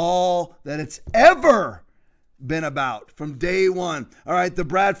 That's all that it's ever been about from day one. All right, the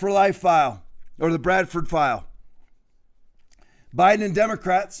Bradford Life file, or the Bradford file. Biden and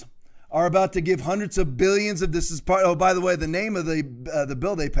Democrats are about to give hundreds of billions of, this is part, oh, by the way, the name of the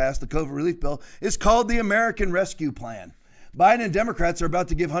bill they passed, the COVID relief bill, is called the American Rescue Plan. Biden and Democrats are about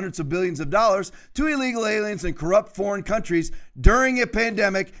to give hundreds of billions of dollars to illegal aliens in corrupt foreign countries during a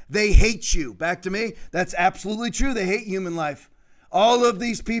pandemic. They hate you. Back to me. That's absolutely true. They hate human life. All of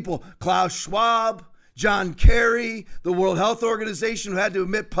these people, Klaus Schwab, John Kerry, the World Health Organization, who had to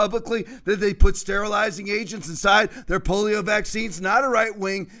admit publicly that they put sterilizing agents inside their polio vaccines. Not a right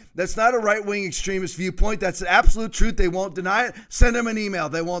wing. That's not a right wing extremist viewpoint. That's the absolute truth. They won't deny it. Send them an email.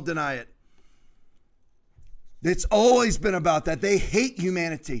 They won't deny it. It's always been about that. They hate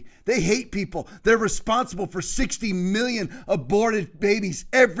humanity. They hate people. They're responsible for 60 million aborted babies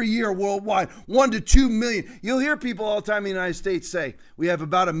every year worldwide, 1 to 2 million. You'll hear people all the time in the United States say, we have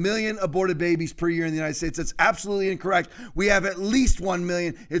about 1 million aborted babies per year in the United States. That's absolutely incorrect. We have at least 1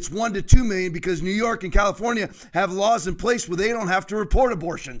 million. It's 1 to 2 million because New York and California have laws in place where they don't have to report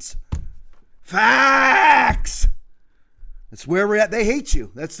abortions. Facts! That's where we're at. They hate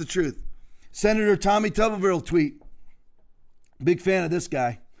you. That's the truth. Senator Tommy Tuberville tweet. Big fan of this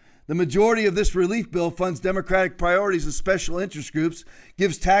guy. The majority of this relief bill funds Democratic priorities and special interest groups,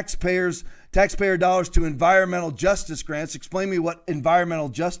 gives taxpayer dollars to environmental justice grants. Explain me what environmental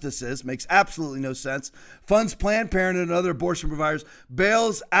justice is. Makes absolutely no sense. Funds Planned Parenthood and other abortion providers.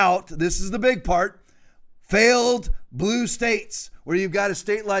 Bails out, this is the big part, failed blue states. Where you've got a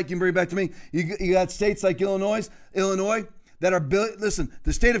state like, you can bring it back to me, you got states like Illinois, that are, listen,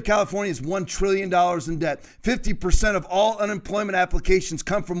 the state of California is $1 trillion in debt. 50% of all unemployment applications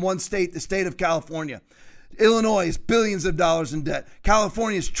come from one state, the state of California. Illinois is billions of dollars in debt.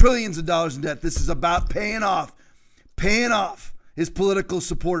 California is trillions of dollars in debt. This is about paying off his political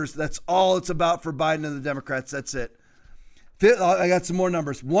supporters. That's all it's about for Biden and the Democrats. That's it. I got some more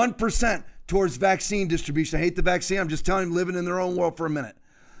numbers. 1% towards vaccine distribution. I hate the vaccine. I'm just telling them, living in their own world for a minute.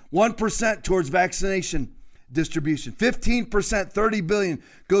 1% towards vaccination distribution. 15%, $30 billion,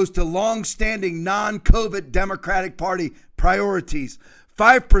 goes to long-standing non-COVID Democratic Party priorities.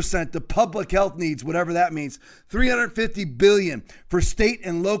 5% to public health needs, whatever that means. $350 billion for state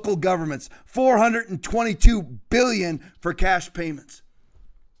and local governments. $422 billion for cash payments.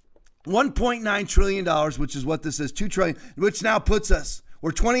 $1.9 trillion, which is what this is, $2 trillion, which now puts us,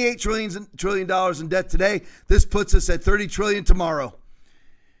 we're $28 trillion in debt today. This puts us at $30 trillion tomorrow.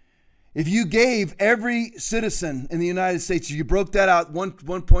 If you gave every citizen in the United States, if you broke that out,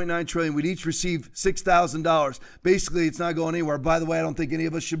 1.9 trillion, we'd each receive $6,000. Basically, it's not going anywhere. By the way, I don't think any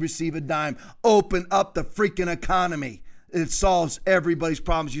of us should receive a dime. Open up the freaking economy. It solves everybody's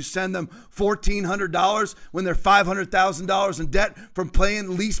problems. You send them $1,400 when they're $500,000 in debt from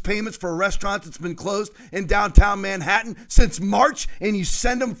paying lease payments for a restaurant that's been closed in downtown Manhattan since March, and you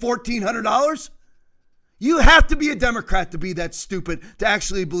send them $1,400? You have to be a Democrat to be that stupid to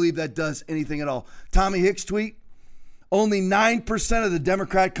actually believe that does anything at all. Tommy Hicks tweet, only 9% of the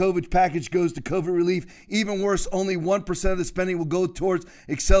Democrat COVID package goes to COVID relief. Even worse, only 1% of the spending will go towards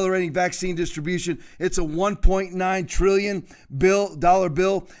accelerating vaccine distribution. It's a $1.9 trillion dollar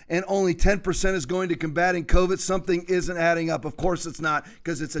bill, and only 10% is going to combating COVID. Something isn't adding up. Of course it's not,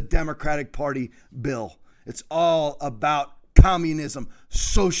 because it's a Democratic Party bill. It's all about communism,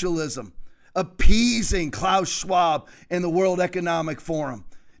 socialism, appeasing Klaus Schwab and the World Economic Forum,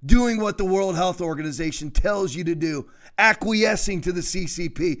 doing what the World Health Organization tells you to do, acquiescing to the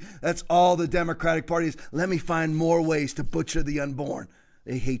CCP. That's all the Democratic Party is. Let me find more ways to butcher the unborn.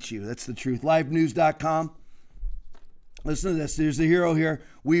 They hate you. That's the truth. LiveNews.com. Listen to this. There's a hero here.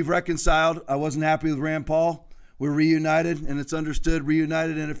 We've reconciled. I wasn't happy with Rand Paul. We're reunited, and it's understood,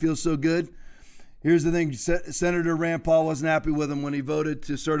 reunited, and it feels so good. Here's the thing. Senator Rand Paul wasn't happy with him when he voted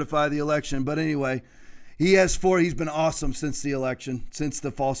to certify the election. But anyway, he's been awesome since the election, since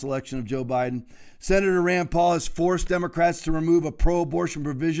the false election of Joe Biden. Senator Rand Paul has forced Democrats to remove a pro-abortion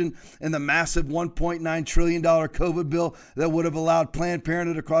provision in the massive $1.9 trillion COVID bill that would have allowed Planned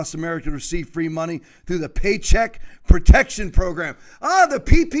Parenthood across America to receive free money through the Paycheck Protection Program. The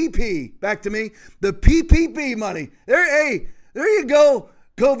PPP. Back to me. The PPP money. There you go.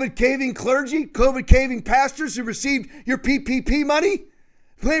 COVID caving clergy, COVID caving pastors who received your PPP money.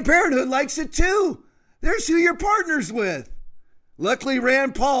 Planned Parenthood likes it too. There's who you're partners with. Luckily,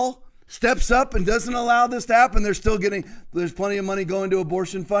 Rand Paul steps up and doesn't allow this to happen. There's plenty of money going to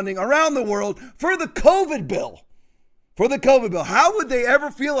abortion funding around the world for the COVID bill. How would they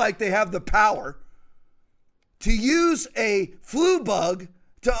ever feel like they have the power to use a flu bug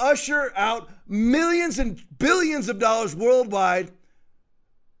to usher out millions and billions of dollars worldwide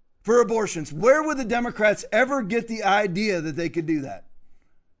for abortions? Where would the Democrats ever get the idea that they could do that?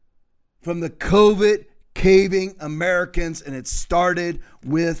 From the COVID caving Americans, and it started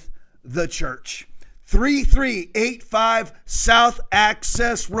with the church. 3385 South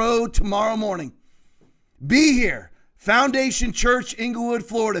Access Road tomorrow morning. Be here. Foundation Church, Inglewood,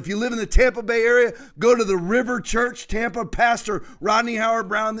 Florida. If you live in the Tampa Bay area, go to the River Church, Tampa. Pastor Rodney Howard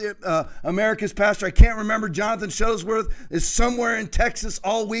Brown, America's pastor. I can't remember. Jonathan Shuttlesworth is somewhere in Texas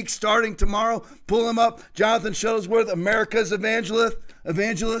all week starting tomorrow. Pull him up. Jonathan Shuttlesworth, America's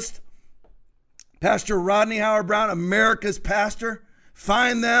evangelist. Pastor Rodney Howard Brown, America's pastor.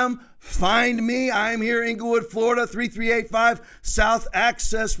 Find them. Find me. I am here in Inglewood, Florida, 3385 South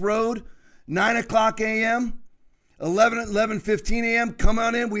Access Road, 9 o'clock a.m. 11:15 a.m., come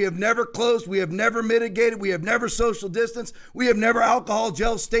on in. We have never closed. We have never mitigated. We have never social distanced. We have never alcohol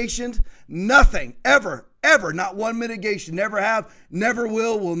gel stationed. Nothing, ever, not one mitigation. Never have, never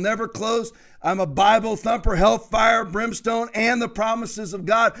will never close. I'm a Bible thumper, hellfire, brimstone, and the promises of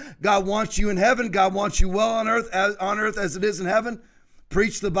God. God wants you in heaven. God wants you well on earth as it is in heaven.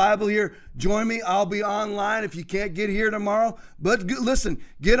 Preach the Bible here. Join me. I'll be online if you can't get here tomorrow. But listen,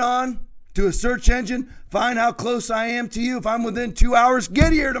 get on to a search engine. Find how close I am to you. If I'm within 2 hours,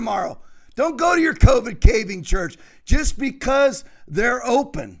 get here tomorrow. Don't go to your COVID caving church. Just because they're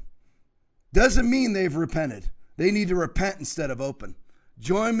open doesn't mean they've repented. They need to repent instead of open.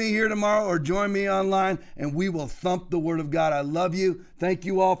 Join me here tomorrow or join me online and we will thump the word of God. I love you. Thank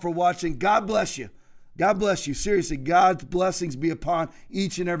you all for watching. God bless you. God bless you. Seriously, God's blessings be upon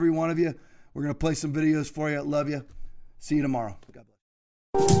each and every one of you. We're going to play some videos for you. I love you. See you tomorrow. God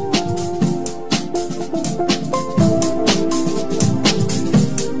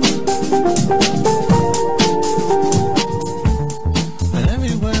And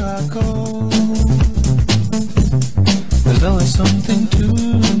everywhere I go, there's always something to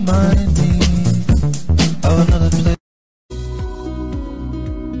remind me of another place.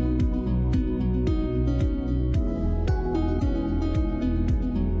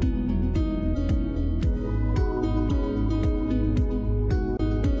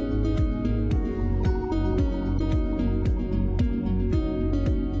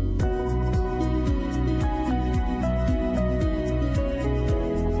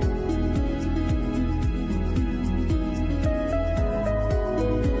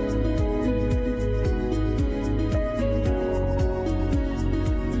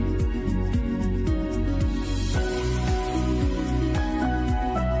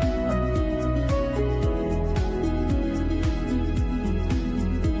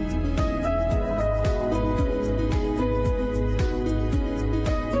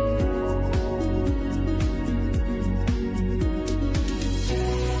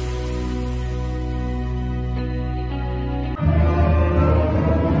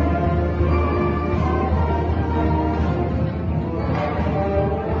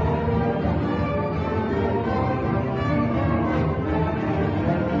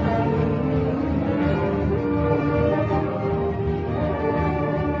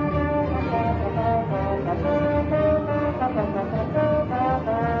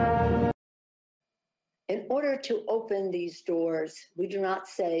 In order to open these doors, we do not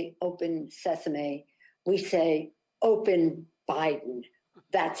say open sesame. We say open Biden.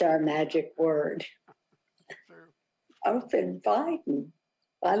 That's our magic word. Open Biden.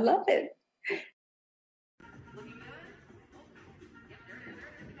 I love it.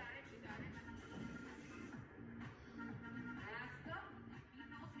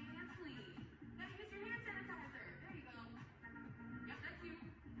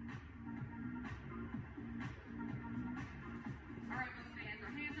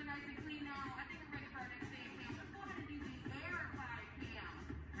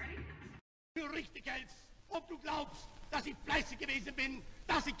 Du richtig hältst, ob du glaubst, dass ich fleißig gewesen bin,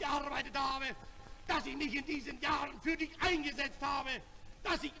 dass ich gearbeitet habe, dass ich mich in diesen Jahren für dich eingesetzt habe,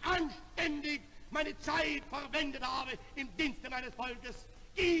 dass ich anständig meine Zeit verwendet habe im Dienste meines Volkes.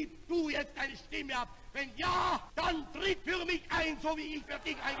 Gib du jetzt deine Stimme ab. Wenn ja, dann tritt für mich ein, so wie ich für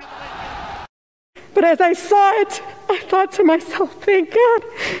dich eingetreten bin. But as I saw it, I thought to myself, thank God,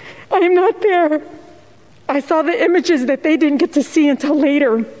 I am not there. I saw the images that they didn't get to see until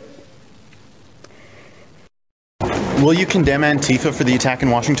later. Will you condemn Antifa for the attack in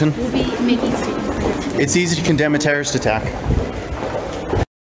Washington? We'll be making statements. It's easy to condemn a terrorist attack. You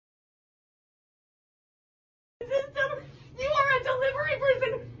are a delivery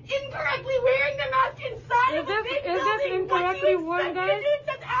person incorrectly wearing the mask inside of a big building. Is this incorrectly worn, guys?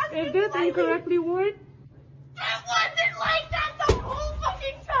 Is this incorrectly worn? It wasn't like that the whole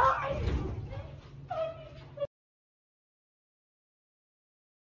fucking time.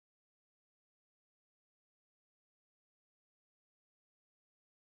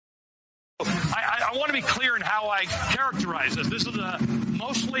 I want to be clear in how I characterize this. This is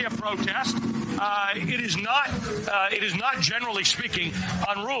mostly a protest. It is not generally speaking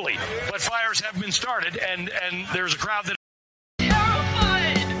unruly, but fires have been started, and there's a crowd that